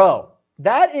a row.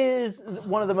 That is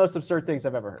one of the most absurd things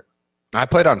I've ever heard. I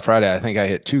played on Friday. I think I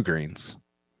hit 2 greens.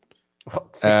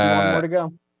 61 more to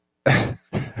go.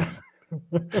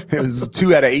 It was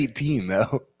 2 out of 18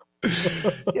 though.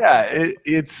 Yeah,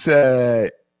 it's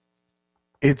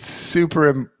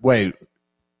super. Wait,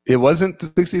 it wasn't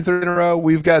 63 in a row.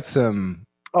 We've got some.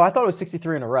 Oh, I thought it was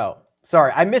 63 in a row.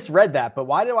 Sorry, I misread that. But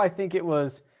why do I think it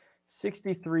was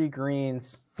 63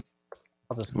 greens?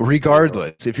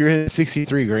 Regardless, if you're hitting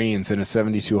 63 greens in a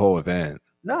 72-hole event.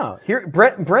 No, here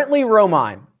Brentley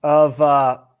Romine of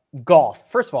golf.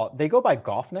 First of all, they go by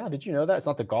golf now. Did you know that? It's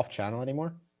not the Golf Channel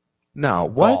anymore. No,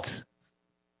 what?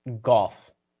 Golf.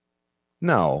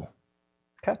 No.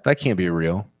 Okay. That can't be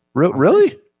real.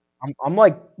 Really? I'm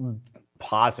like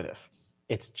positive.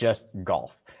 It's just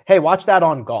golf. Hey, watch that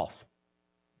on golf.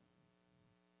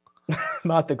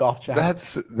 Not the Golf Channel.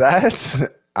 That's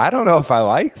I don't know if I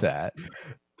like that.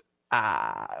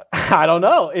 I don't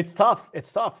know. It's tough.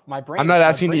 My brain. I'm not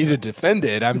asking you to defend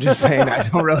it. I'm just saying I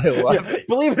don't really love it.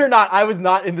 Believe it or not, I was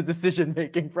not in the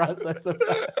decision-making process of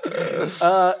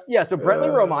that. So Brentley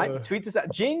Romine tweets us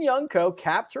out. Jin Young Ko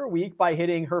capped her week by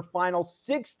hitting her final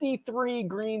 63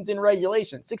 greens in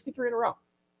regulation. 63 in a row.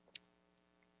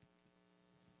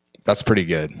 That's pretty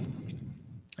good.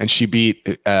 And she beat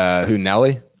who,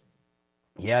 Nelly?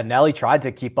 Yeah, Nelly tried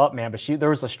to keep up, man, but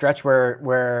there was a stretch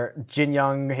where Jin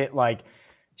Young hit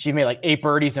she made 8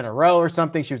 birdies in a row or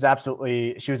something. She was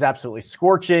absolutely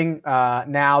scorching.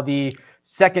 Now the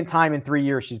second time in 3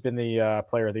 years she's been the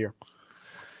player of the year.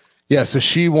 Yeah, so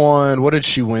she won. What did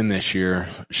she win this year?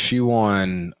 She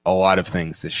won a lot of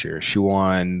things this year. She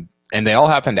won, and they all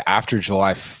happened after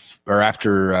July or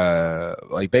after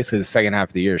basically the second half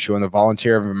of the year. She won the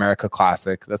Volunteer of America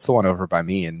Classic. That's the one over by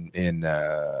me in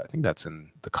I think that's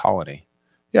in the Colony.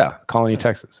 Yeah, Colony,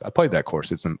 Texas. I played that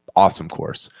course. It's an awesome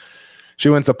course. She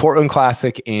wins the Portland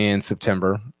Classic in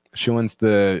September. She wins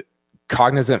the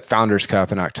Cognizant Founders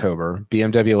Cup in October,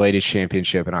 BMW Ladies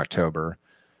Championship in October,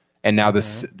 and now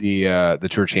the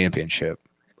Tour Championship.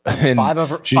 And 5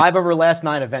 of her last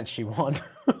 9 events she won.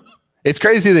 It's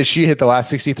crazy that she hit the last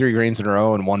 63 greens in a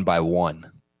row and won by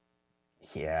 1.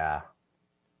 Yeah.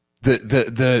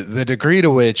 The degree to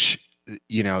which,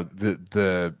 you know,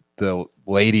 the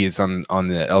ladies on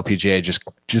the LPGA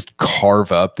just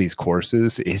carve up these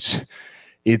courses,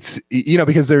 it's you know,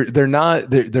 because they're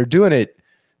doing it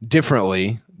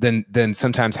differently than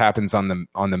sometimes happens on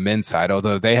the men's side,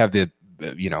 although they have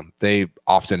they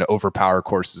often overpower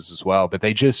courses as well, but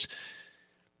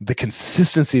the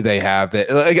consistency they have, that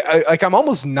like I'm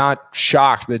almost not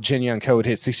shocked that Jin Young Ko would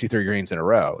hit 63 greens in a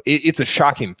row. It's a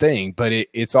shocking thing, but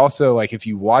it's also like, if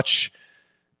you watch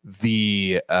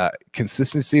the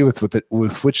consistency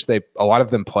with which a lot of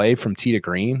them play from tee to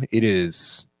green,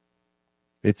 it's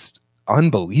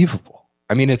unbelievable.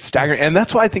 I mean, it's staggering, and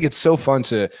that's why I think it's so fun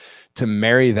to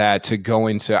marry that to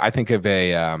going to. I think of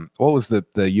what was the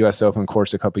U.S. Open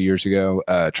course a couple of years ago,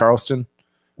 Charleston.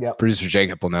 Yeah, producer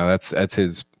Jacob will know that's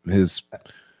his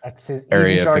that's his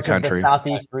area of the country, of the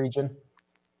Southeast region.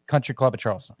 Country Club of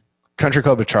Charleston. Country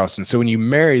Club of Charleston. So when you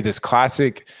marry this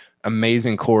classic,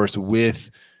 amazing course with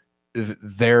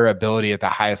their ability at the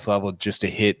highest level just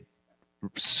to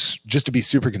be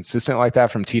super consistent like that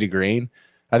from tee to green,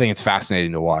 I think it's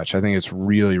fascinating to watch. I think it's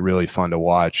really, really fun to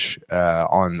watch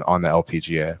on the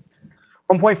LPGA.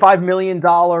 $1.5 million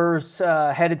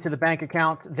headed to the bank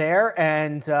account there,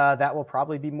 and that will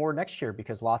probably be more next year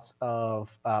because lots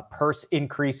of purse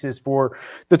increases for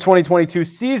the 2022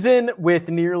 season, with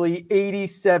nearly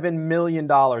 $87 million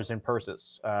in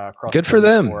purses. Across Good for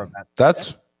them.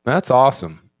 That's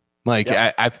awesome. Like,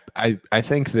 yep. I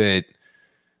think that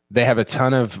they have a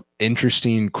ton of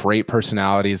interesting, great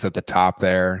personalities at the top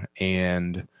there,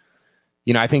 and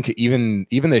you know, I think even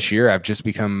this year I've just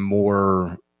become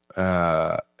more.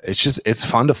 It's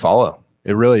fun to follow.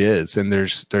 It really is. And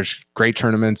there's great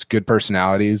tournaments, good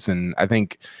personalities. And I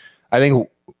think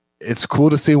it's cool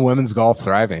to see women's golf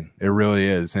thriving. It really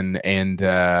is. And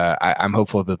I'm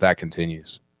hopeful that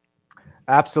continues.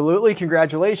 Absolutely.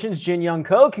 Congratulations, Jin Young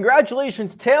Ko.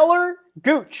 Congratulations, Talor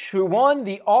Gooch, who won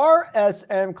the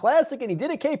RSM Classic, and he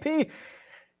did a KP.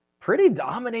 Pretty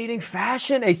dominating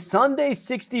fashion. A Sunday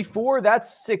 64,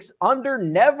 that's 6 under.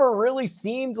 Never really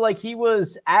seemed like he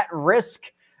was at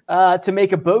risk to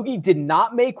make a bogey. Did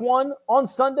not make one on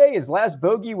Sunday. His last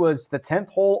bogey was the 10th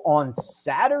hole on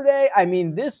Saturday. I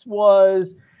mean, this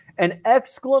was an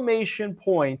exclamation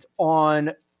point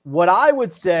on what I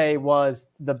would say was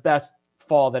the best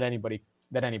fall that anybody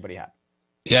had.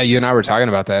 Yeah, you and I were talking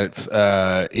about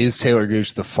that. Is Talor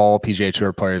Gooch the fall PGA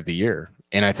Tour Player of the Year?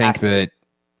 And I think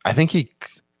I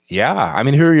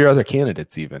mean, who are your other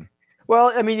candidates even?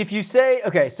 Well, I mean, if you say,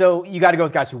 okay, so you got to go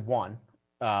with guys who won,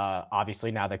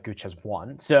 obviously, now that Gooch has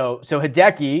won. So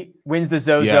Hideki wins the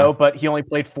Zozo, but he only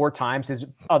played 4 times. His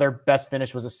other best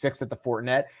finish was a 6th at the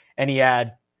Fortinet, and he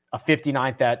had a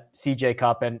 59th at CJ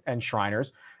Cup and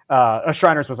Shriners.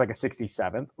 Shriners was like a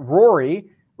 67th. Rory,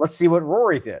 let's see what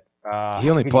Rory did. He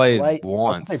only played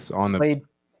once he played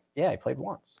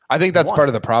once. I think that's part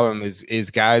of the problem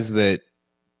is guys that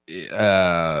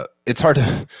it's hard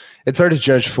to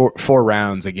judge four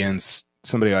rounds against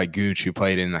somebody like Gooch, who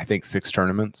played in, I think, 6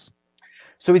 tournaments.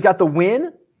 So he's got the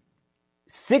win,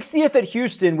 60th at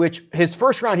Houston, which his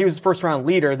first round, he was the first round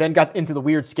leader, then got into the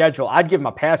weird schedule. I'd give him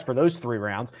a pass for those 3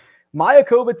 rounds.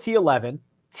 Mayakoba T11,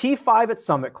 T5 at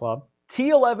Summit Club,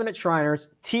 T11 at Shriners,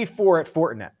 T4 at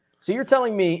Fortinet. So you're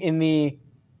telling me in the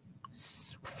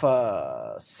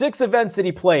 6 events that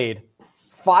he played,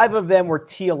 5 of them were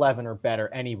T11 or better,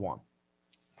 and he won.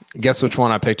 Guess which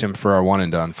one I picked him for our one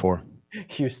and done for?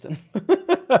 Houston.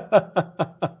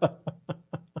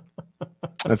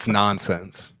 That's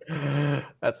nonsense.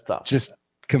 That's tough. Just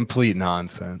complete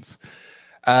nonsense.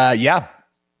 Yeah.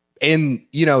 And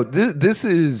you know, this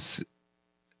is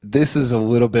a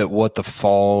little bit what the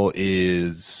fall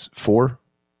is for.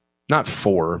 Not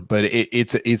for, but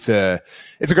it's a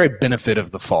great benefit of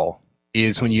the fall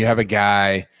is when you have a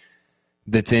guy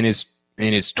that's in his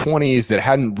 20s that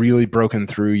hadn't really broken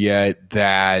through yet,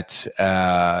 that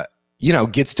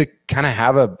gets to kind of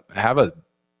have a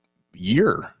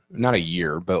year, not a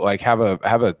year, but like have a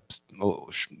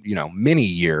mini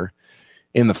year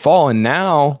in the fall. And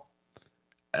now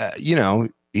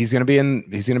he's going to be in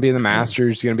the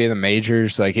Masters, he's going to be in the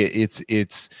majors. Like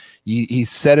he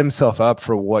set himself up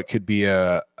for what could be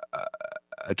a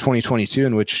 2022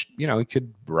 in which, he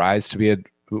could rise to be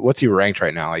what's he ranked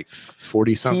right now? Like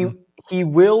 40 something. He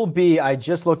will be. I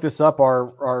just looked this up.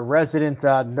 Our resident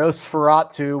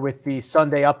Nosferatu with the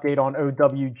Sunday update on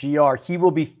OWGR. He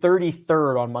will be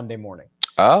 33rd on Monday morning.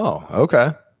 Oh,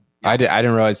 okay. I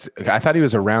didn't realize. I thought he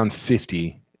was around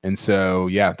 50, and so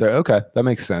yeah, okay, that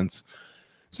makes sense.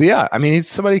 So yeah, I mean,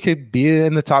 somebody could be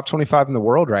in the top 25 in the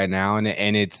world right now, and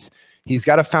he's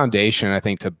got a foundation, I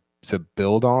think, to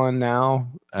build on now,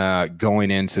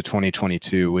 going into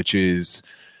 2022, which is,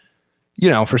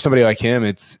 for somebody like him,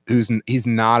 he's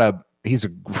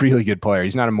a really good player.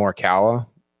 He's not a Morikawa,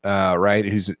 right?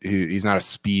 He's not a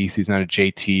Spieth, he's not a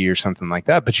JT or something like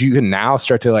that. But you can now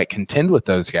start to like contend with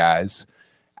those guys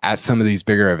at some of these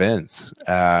bigger events,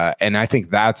 and I think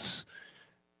that's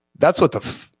what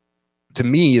to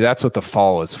me, that's what the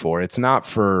fall is for. It's not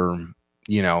for,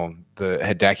 the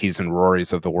Hideki's and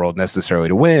Rory's of the world necessarily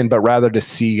to win, but rather to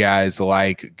see guys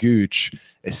like Gooch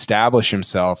establish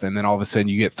himself, and then all of a sudden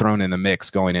you get thrown in the mix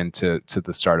going into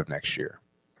the start of next year.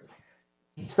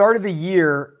 Started the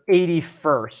year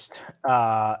 81st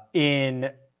in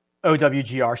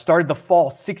OWGR. Started the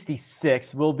fall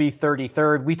 66th. Will be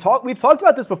 33rd. We've talked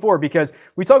about this before because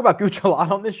we talk about Gooch a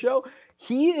lot on this show.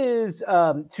 He is,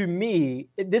 to me,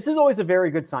 this is always a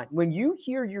very good sign. When you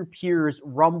hear your peers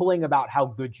rumbling about how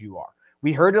good you are.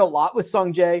 We heard it a lot with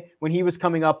Sung Jae when he was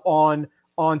coming up on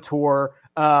tour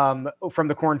from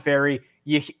the Korn Ferry.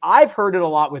 I've heard it a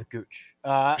lot with Gooch.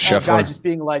 Guys just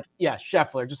being like,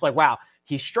 Scheffler, just like, wow,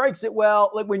 he strikes it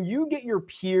well. Like when you get your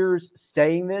peers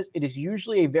saying this, it is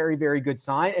usually a very, very good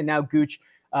sign. And now Gooch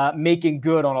making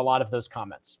good on a lot of those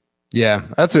comments. Yeah,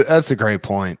 that's a great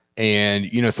point. And,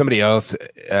 somebody else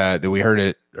that we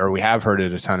have heard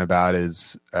it a ton about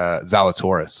is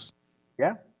Zalatoris.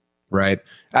 Yeah. Right.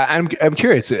 I'm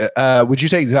curious. Would you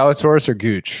take Zalatoris or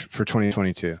Gooch for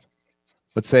 2022?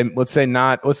 Let's say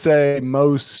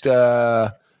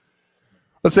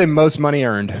most money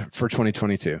earned for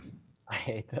 2022. I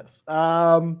hate this.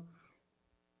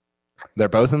 They're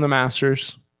both in the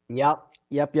Masters. Yep.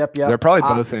 They're probably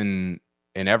both in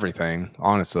everything,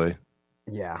 honestly.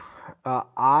 Yeah.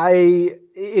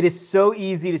 It is so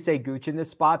easy to say Gooch in this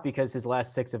spot because his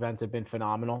last 6 events have been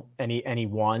phenomenal and he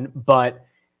won. But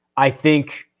I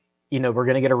think, we're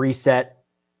going to get a reset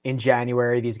in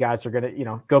January. These guys are going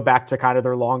to, go back to kind of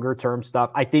their longer term stuff.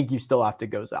 I think you still have to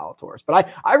go Zalatoris. But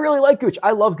I really like Gooch.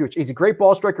 I love Gooch. He's a great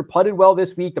ball striker, putted well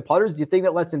this week. The putter's the thing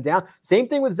that lets him down. Same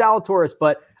thing with Zalatoris,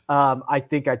 but I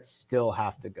think I'd still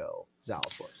have to go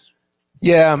Zalatoris.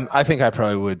 Yeah, I think I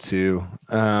probably would too.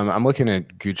 I'm looking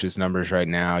at Gooch's numbers right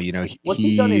now. What's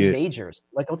he done in majors?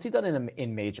 Like, what's he done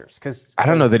in majors? Because I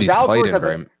don't know that he's played in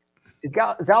very.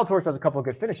 Zalatoris does a couple of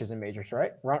good finishes in majors,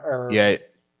 right? Yeah,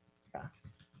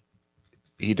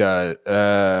 he does.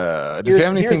 Does he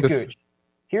have anything?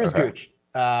 Here's Gooch.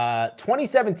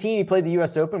 2017, he played the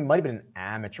U.S. Open. Might have been an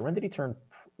amateur. When did he turn?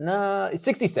 No,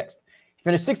 66th. He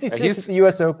finished 66th at the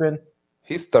U.S. Open.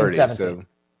 He's 30,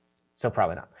 so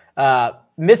probably not.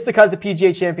 Missed the cut at the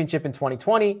PGA Championship in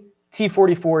 2020,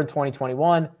 T44 in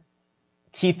 2021,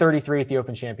 T33 at the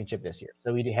Open Championship this year.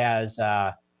 So he has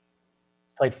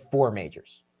played 4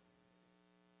 majors.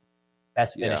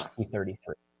 Best finish T33.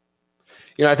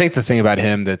 I think the thing about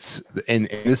him and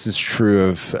this is true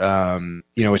of,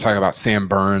 we talk about Sam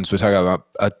Burns, we talk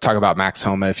about Max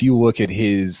Homa. If you look at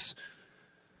his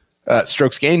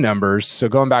strokes gain numbers, so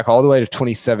going back all the way to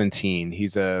 2017,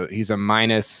 he's a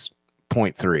minus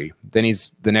 0.3. Then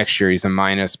the next year he's a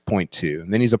minus 0.2.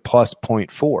 And then he's a plus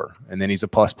 0.4. And then he's a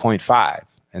plus 0.5.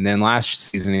 And then last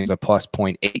season he's a plus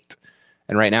 0.8.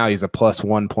 And right now he's a plus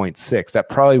 1.6. That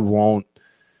probably won't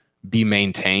be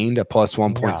maintained, a plus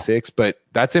 1.6, but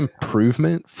that's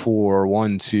improvement for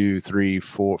 1, 2, 3,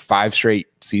 4, 5 straight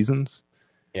seasons.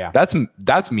 Yeah.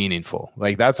 That's meaningful.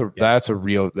 Like that's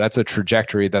a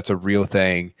trajectory. That's a real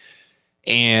thing.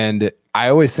 And I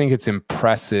always think it's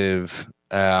impressive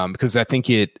because I think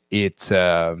it's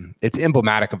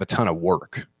emblematic of a ton of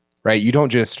work, right? You don't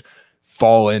just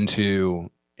fall into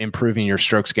improving your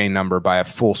strokes gain number by a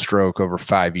full stroke over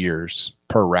 5 years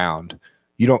per round.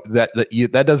 You don't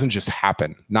that doesn't just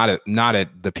happen. Not at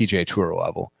the PGA Tour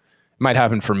level. It might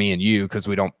happen for me and you because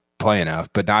we don't play enough,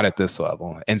 but not at this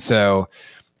level. And so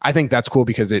I think that's cool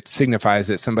because it signifies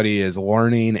that somebody is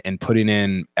learning and putting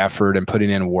in effort and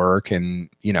putting in work, and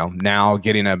now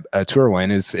getting a tour win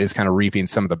is kind of reaping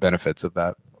some of the benefits of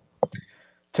that.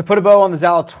 To put a bow on the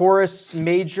Zalatoris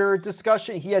major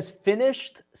discussion, he has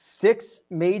finished 6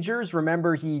 majors.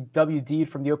 Remember, he WD'd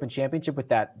from the Open Championship with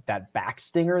that back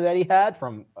stinger that he had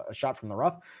from a shot from the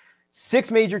rough.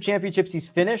 6 major championships he's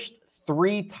finished,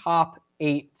 3 top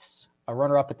 8s, a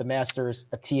runner-up at the Masters,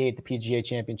 a T8 at the PGA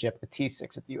Championship, a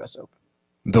T6 at the U.S. Open.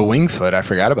 The wing foot, I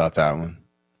forgot about that one.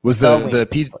 Was the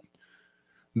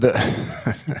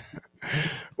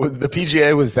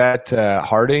PGA, was that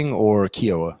Harding or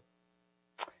Kiowa?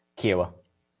 Kiowa.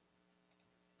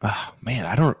 Oh man,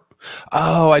 I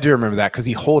do remember that because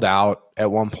he holed out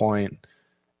at one point,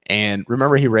 and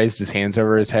remember he raised his hands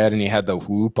over his head and he had the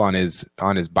whoop on his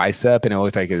bicep, and it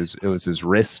looked like it was his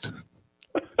wrist.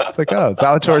 It's like, oh,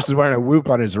 Zalatoris is wearing a whoop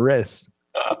on his wrist.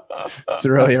 It's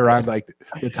really around like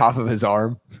the top of his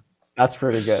arm. That's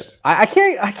pretty good. I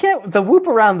can't the whoop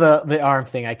around the arm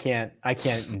thing. I can't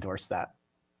endorse that.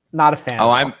 Not a fan.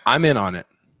 Oh, I'm in on it.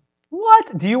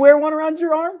 What? Do you wear one around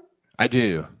your arm? I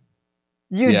do.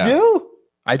 You do?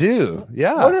 I do.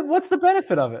 Yeah. What's the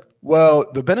benefit of it?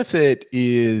 Well, the benefit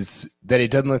is that it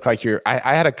doesn't look like you're.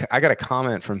 I got a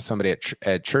comment from somebody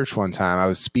at church one time. I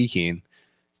was speaking,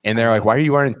 and they're like, "Why are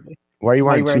you wearing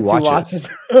two watches?"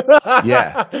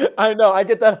 Yeah, I know. I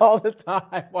get that all the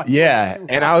time. Yeah,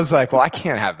 and I was like, "Well, I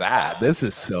can't have that. This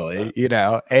is silly, you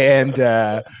know." And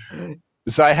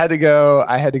so I had to go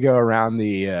around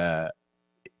the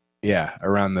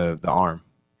around the arm.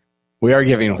 We are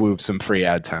giving Whoop some free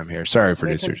ad time here. Sorry,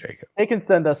 producer Jacob. They can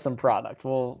send us some product.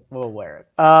 We'll wear it.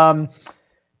 All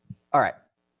right.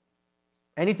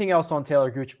 Anything else on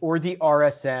Talor Gooch or the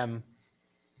RSM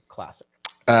Classic?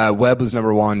 Webb was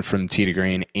number 1 from tee to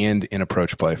green and in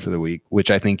approach play for the week,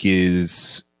 which I think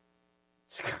is.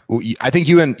 I think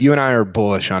you and I are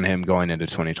bullish on him going into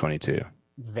 2022.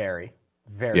 Very,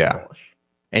 very bullish.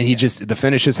 And the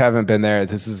finishes haven't been there.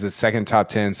 This is his second top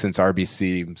 10 since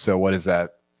RBC. So what is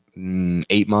that?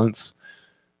 8 months,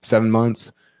 7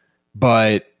 months,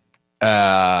 but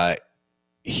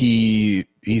he's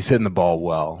hitting the ball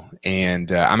well,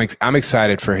 and I'm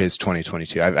excited for his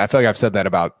 2022. I feel like I've said that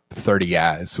about 30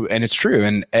 guys, and it's true.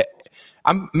 And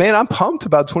I'm pumped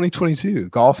about 2022.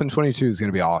 Golf in 22 is going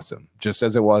to be awesome, just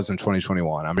as it was in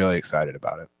 2021. I'm really excited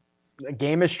about it. The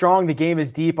game is strong. The game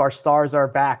is deep. Our stars are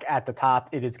back at the top.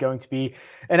 It is going to be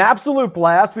an absolute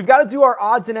blast. We've got to do our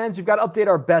odds and ends. We've got to update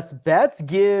our best bets,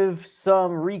 give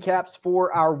some recaps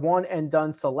for our one and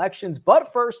done selections.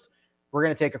 But first, we're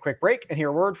going to take a quick break and hear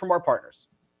a word from our partners.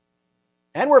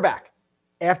 And we're back.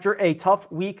 After a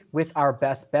tough week with our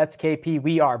best bets, KP,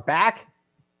 we are back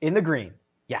in the green.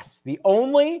 Yes, the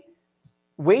only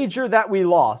wager that we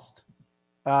lost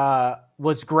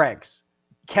was Greg's.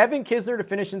 Kevin Kisner to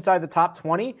finish inside the top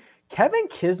 20. Kevin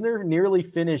Kisner nearly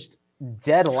finished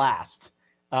dead last.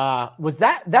 Was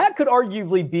that could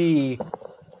arguably be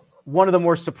one of the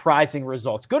more surprising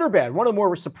results, good or bad? One of the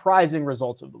more surprising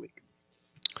results of the week.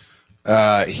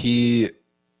 He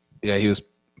was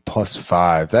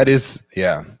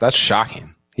 +5. That's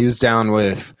shocking. He was down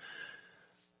with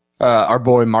our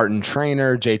boy Martin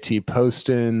Trainer, JT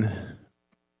Poston,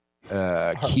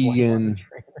 Keegan.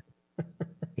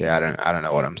 Yeah, I don't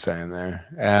know what I'm saying there.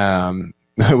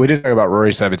 We did talk about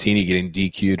Rory Sabatini getting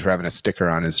DQ'd for having a sticker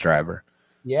on his driver.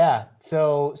 Yeah.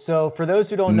 So for those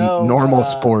who don't know, normal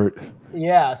sport.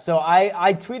 Yeah. So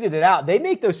I tweeted it out. They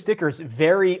make those stickers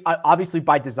very obviously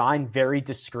by design, very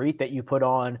discreet, that you put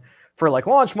on for like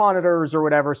launch monitors or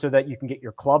whatever, so that you can get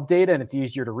your club data and it's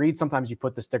easier to read. Sometimes you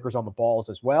put the stickers on the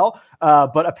balls as well.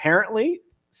 But apparently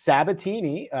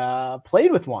Sabatini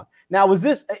played with one. Now, was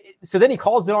this so then he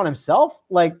calls it on himself?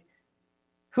 Like,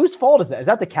 whose fault is that? Is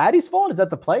that the caddy's fault? Is that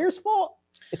the player's fault?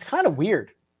 It's kind of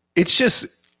weird. It's just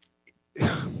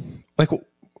like,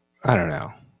 I don't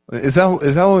know. Is that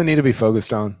what we need to be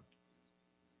focused on?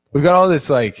 We've got all this,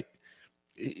 like,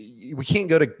 we can't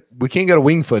go to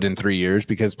Winged Foot in 3 years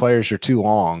because players are too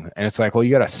long. And it's like, well,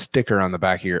 you got a sticker on the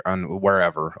back of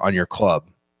on your club.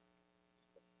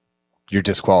 You're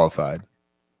disqualified.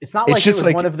 It's not like it was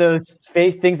like one of those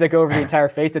face things that go over the entire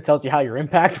face that tells you how your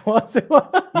impact was.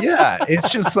 Yeah, it's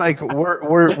just like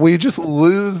we just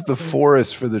lose the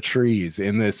forest for the trees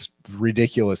in this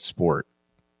ridiculous sport.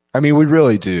 I mean, we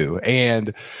really do.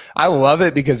 And I love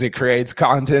it because it creates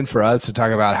content for us to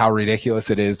talk about how ridiculous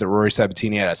it is that Rory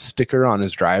Sabatini had a sticker on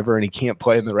his driver and he can't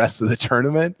play in the rest of the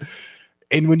tournament.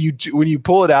 And when you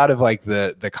pull it out of like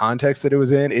the context that it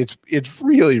was in, it's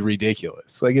really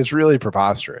ridiculous. Like, it's really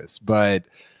preposterous. But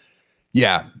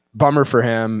yeah, bummer for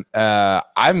him.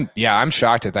 I'm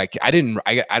shocked at that. I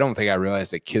don't think I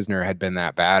realized that Kisner had been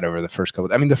that bad over the first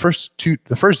couple. I mean, the first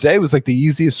day was like the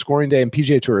easiest scoring day in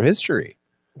PGA Tour history.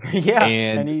 Yeah,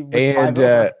 and he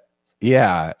was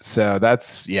so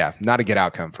that's not a good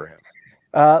outcome for him.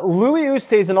 Louis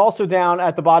Oosthuizen also down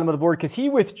at the bottom of the board because he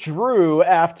withdrew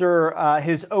after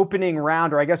his opening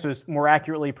round, or I guess it was more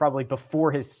accurately probably before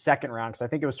his second round, because I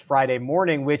think it was Friday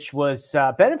morning, which was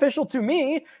beneficial to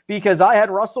me because I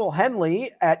had Russell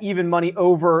Henley at even money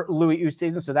over Louis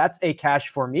Oosthuizen, so that's a cash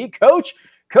for me. Coach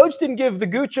didn't give the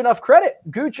Gooch enough credit.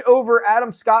 Gooch over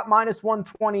Adam Scott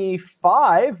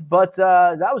 -125, but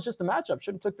that was just a matchup.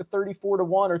 Should have took the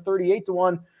 34-1 or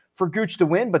 38-1 for Gooch to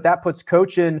win, but that puts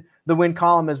Coach in the win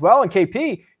column as well. And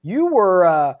KP, you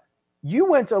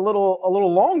went a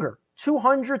little longer,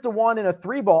 200-1 in a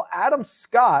 3-ball. Adam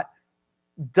Scott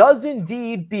does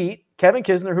indeed beat Kevin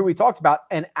Kisner, who we talked about,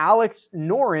 and Alex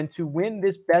Noren to win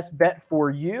this best bet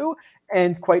for you.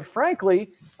 And quite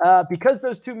frankly, because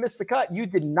those two missed the cut, you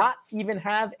did not even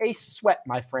have a sweat,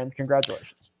 my friend.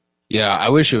 Congratulations. Yeah, I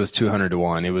wish it was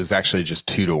 200-1. It was actually just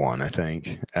 2-1, I think.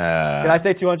 Did I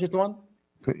say 200-1?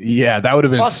 Yeah, that would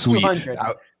have been Plus sweet. 200.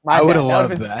 I would have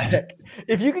loved that. Sick.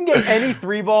 If you can get any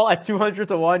 3-ball at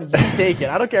 200-1, you take it.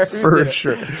 I don't care who For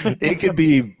sure. It could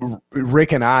be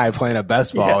Rick and I playing a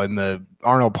best ball in the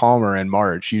Arnold Palmer in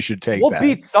March. You should take that. We'll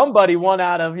beat somebody 1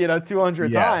 out of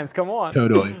 200 times. Come on.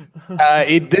 Totally.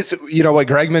 What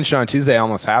Greg mentioned on Tuesday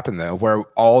almost happened though, where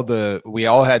we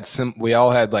all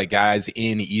had like guys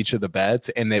in each of the bets,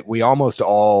 and that we almost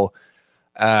all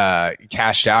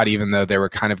cashed out, even though they were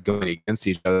kind of going against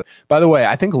each other. By the way,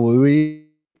 I think Louis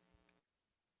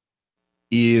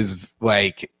is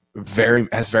like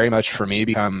has very much for me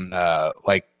become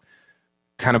like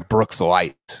kind of Brooks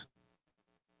light,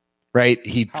 right?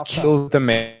 He kills the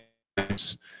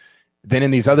match. Then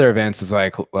in these other events, it's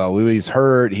like, well, Louis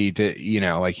hurt. He did, he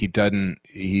doesn't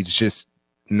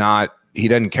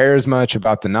care as much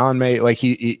about the non-major. Like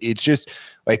it's just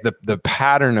like the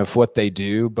pattern of what they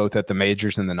do, both at the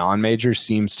majors and the non-majors,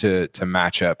 seems to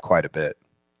match up quite a bit.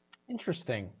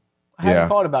 Interesting. I hadn't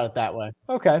thought about it that way.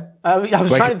 Okay. I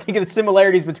was trying to think of the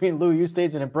similarities between Louis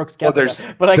Oosthuizen and Brooks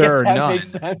Koepka, but I guess that makes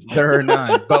sense. There are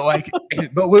none.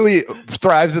 But Louis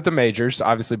thrives at the majors.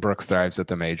 Obviously, Brooks thrives at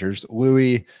the majors.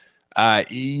 Louis, I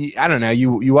don't know.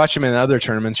 You watch him in other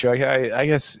tournaments, you're like, I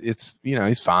guess it's,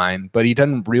 he's fine, but he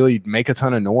doesn't really make a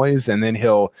ton of noise, and then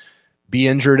he'll be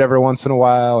injured every once in a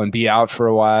while and be out for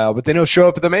a while, but then he'll show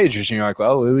up at the majors, and you're like,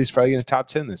 well, Louis is probably going to top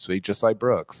 10 this week, just like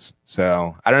Brooks.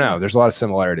 So I don't know. There's a lot of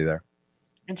similarity there.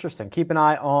 Interesting. Keep an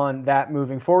eye on that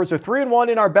moving forward. So 3-1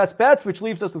 in our best bets, which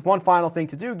leaves us with one final thing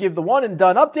to do, give the one and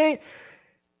done update.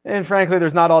 And frankly,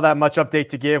 there's not all that much update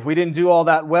to give. We didn't do all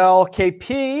that well.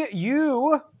 KP,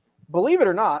 you, believe it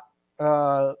or not,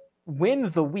 win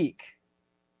the week.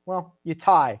 Well, you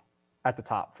tie at the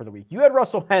top for the week. You had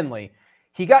Russell Henley.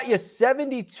 He got you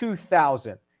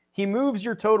 72,000. He moves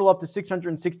your total up to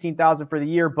 616,000 for the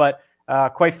year, but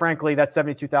quite frankly, that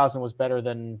 72,000 was better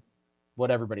than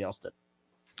what everybody else did.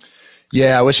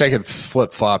 Yeah, I wish I could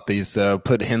flip-flop these, though.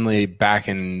 Put Henley back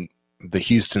in the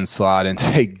Houston slot and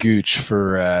take Gooch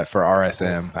for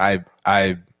RSM.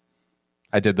 I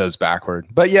did those backward.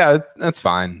 But, yeah, that's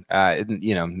fine.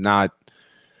 Not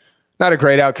a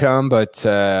great outcome, but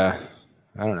I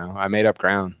don't know. I made up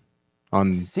ground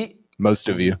on most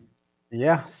of you.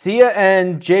 Yeah. Sia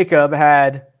and Jacob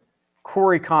had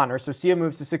Corey Connor. So Sia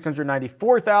moves to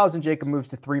 694,000. Jacob moves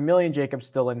to 3 million. Jacob's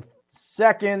still in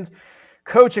second.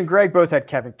 Coach and Greg both had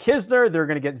Kevin Kisner. They're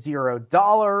going to get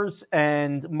 $0.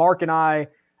 And Mark and I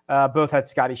both had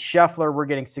Scotty Scheffler. We're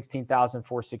getting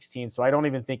 16,416. So I don't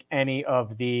even think any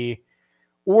of the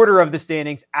order of the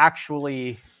standings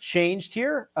actually changed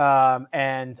here.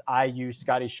 And I used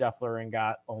Scotty Scheffler and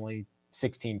got only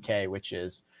 16K, which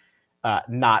is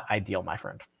not ideal, my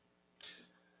friend.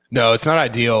 No, it's not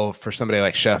ideal for somebody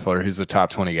like Scheffler, who's the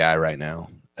top 20 guy right now.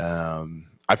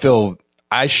 I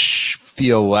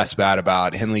feel less bad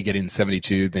about Henley getting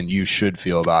 72 than you should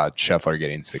feel about Scheffler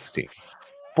getting 16.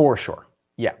 For sure.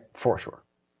 Yeah, for sure.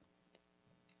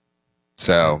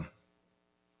 So,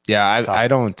 yeah, I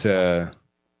don't we're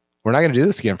not going to do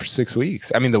this again for 6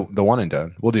 weeks. I mean, the one and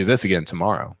done. We'll do this again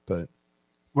tomorrow, but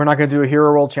we're not going to do a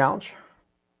Hero World Challenge.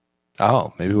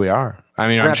 Oh, maybe we are. I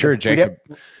mean, I'm sure Jacob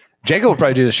will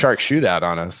probably do the shark shootout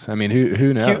on us. I mean,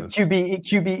 who knows?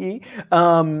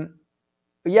 QBE.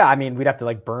 Yeah, I mean, we'd have to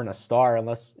like burn a star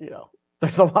unless,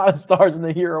 there's a lot of stars in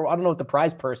the Hero. I don't know what the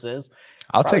prize purse is.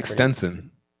 I'll take Stenson.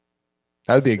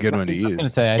 That would be a good one to use. I was going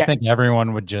to say, I think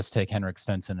everyone would just take Henrik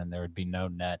Stenson and there would be no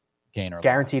net gain or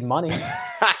guaranteed loss. Money.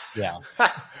 Yeah.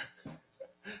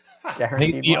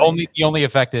 Guaranteed the money. only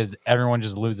effect is everyone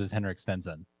just loses Henrik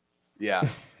Stenson. Yeah.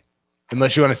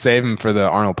 Unless you want to save him for the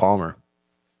Arnold Palmer.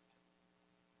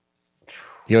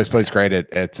 He always plays great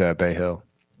at Bay Hill.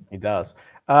 He does.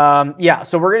 Yeah,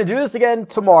 so we're going to do this again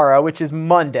tomorrow, which is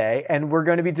Monday, and we're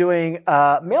going to be doing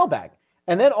mailbag.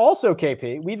 And then also,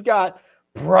 KP, we've got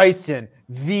Bryson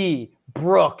v.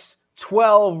 Brooks,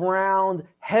 12-round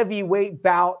heavyweight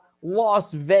bout,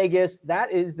 Las Vegas.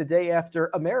 That is the day after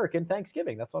American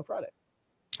Thanksgiving. That's on Friday.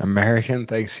 American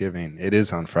Thanksgiving. It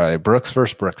is on Friday. Brooks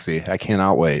versus Brooksy. I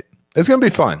cannot wait. It's going to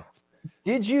be fun.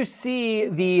 Did you see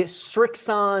the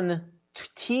Strixon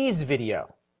tease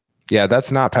video? Yeah,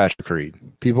 that's not Patrick Reed.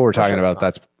 People were talking about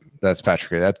that's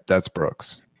Patrick Reed. That's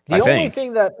Brooks. The only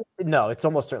thing that it's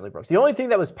almost certainly Brooks. The only thing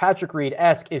that was Patrick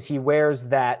Reed-esque is he wears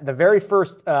the very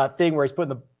first thing where he's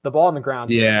putting the ball on the ground.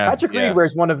 Yeah, Patrick Reed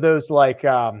wears one of those like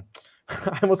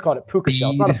I almost called it puka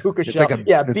shell. It's not a puka It's shell.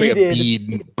 it's like a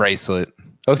bead bracelet.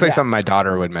 It looks like something my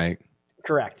daughter would make.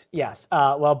 Correct. Yes.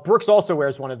 Well, Brooks also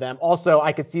wears one of them. Also,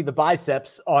 I could see the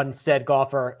biceps on said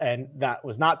golfer, and that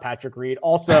was not Patrick Reed.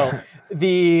 Also,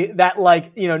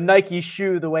 Nike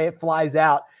shoe, the way it flies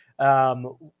out,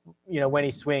 when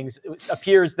he swings, it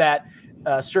appears that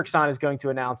Strixon is going to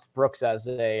announce Brooks as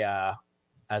a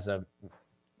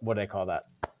what do they call that?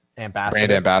 Ambassador.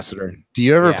 Brand ambassador. Do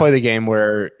you ever play the game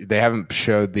where they haven't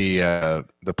showed the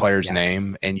player's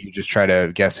name and you just try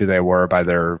to guess who they were by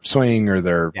their swing or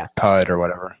their putt or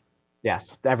whatever?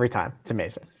 Yes, every time. It's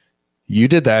amazing. You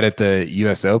did that at the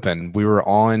US Open. We were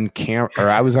on camera, or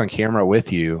I was on camera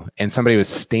with you, and somebody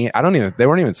was they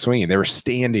weren't even swinging. They were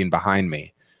standing behind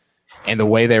me. And the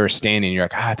way they were standing, you're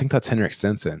like, I think that's Henrik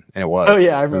Stenson. And it was. Oh,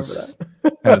 yeah, I remember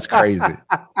that. That was crazy.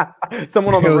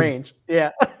 Someone on the range. Yeah.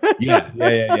 Yeah.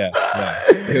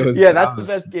 It was, that's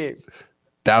the best game.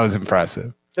 That was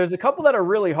impressive. There's a couple that are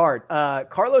really hard.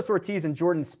 Carlos Ortiz and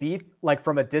Jordan Spieth, like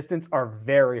from a distance, are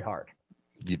very hard.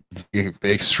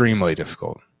 Extremely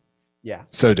difficult. Yeah.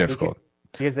 So difficult.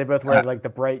 Because they both wear like the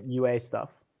bright UA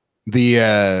stuff.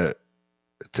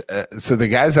 So the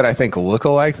guys that I think look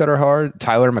alike that are hard,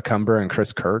 Tyler McCumber and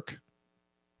Chris Kirk.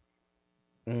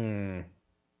 When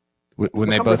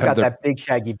they both have that big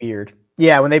shaggy beard.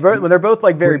 Yeah, when they're both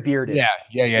like very bearded.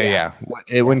 Yeah.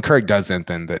 When Kirk doesn't,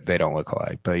 then they don't look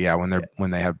alike. But yeah,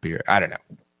 when they have beard, I don't know.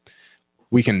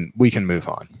 We can move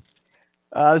on.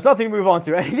 There's nothing to move on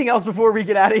to. Anything else before we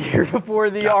get out of here? Before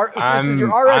this is your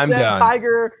RSM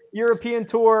Tiger European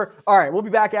Tour. All right, we'll be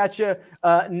back at you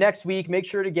next week. Make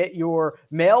sure to get your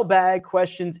mailbag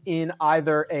questions in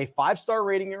either a 5-star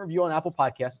rating and review on Apple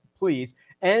Podcasts, please,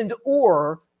 and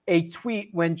or a tweet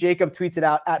when Jacob tweets it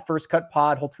out at First Cut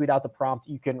Pod. He'll tweet out the prompt.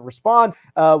 You can respond.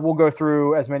 We'll go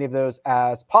through as many of those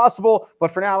as possible. But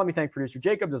for now, let me thank producer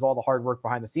Jacob. Does all the hard work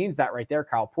behind the scenes. That right there,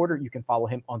 Kyle Porter. You can follow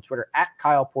him on Twitter at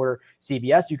Kyle Porter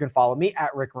CBS. You can follow me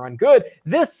at Rick Run Good.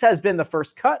 This has been the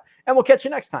First Cut, and we'll catch you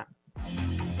next time.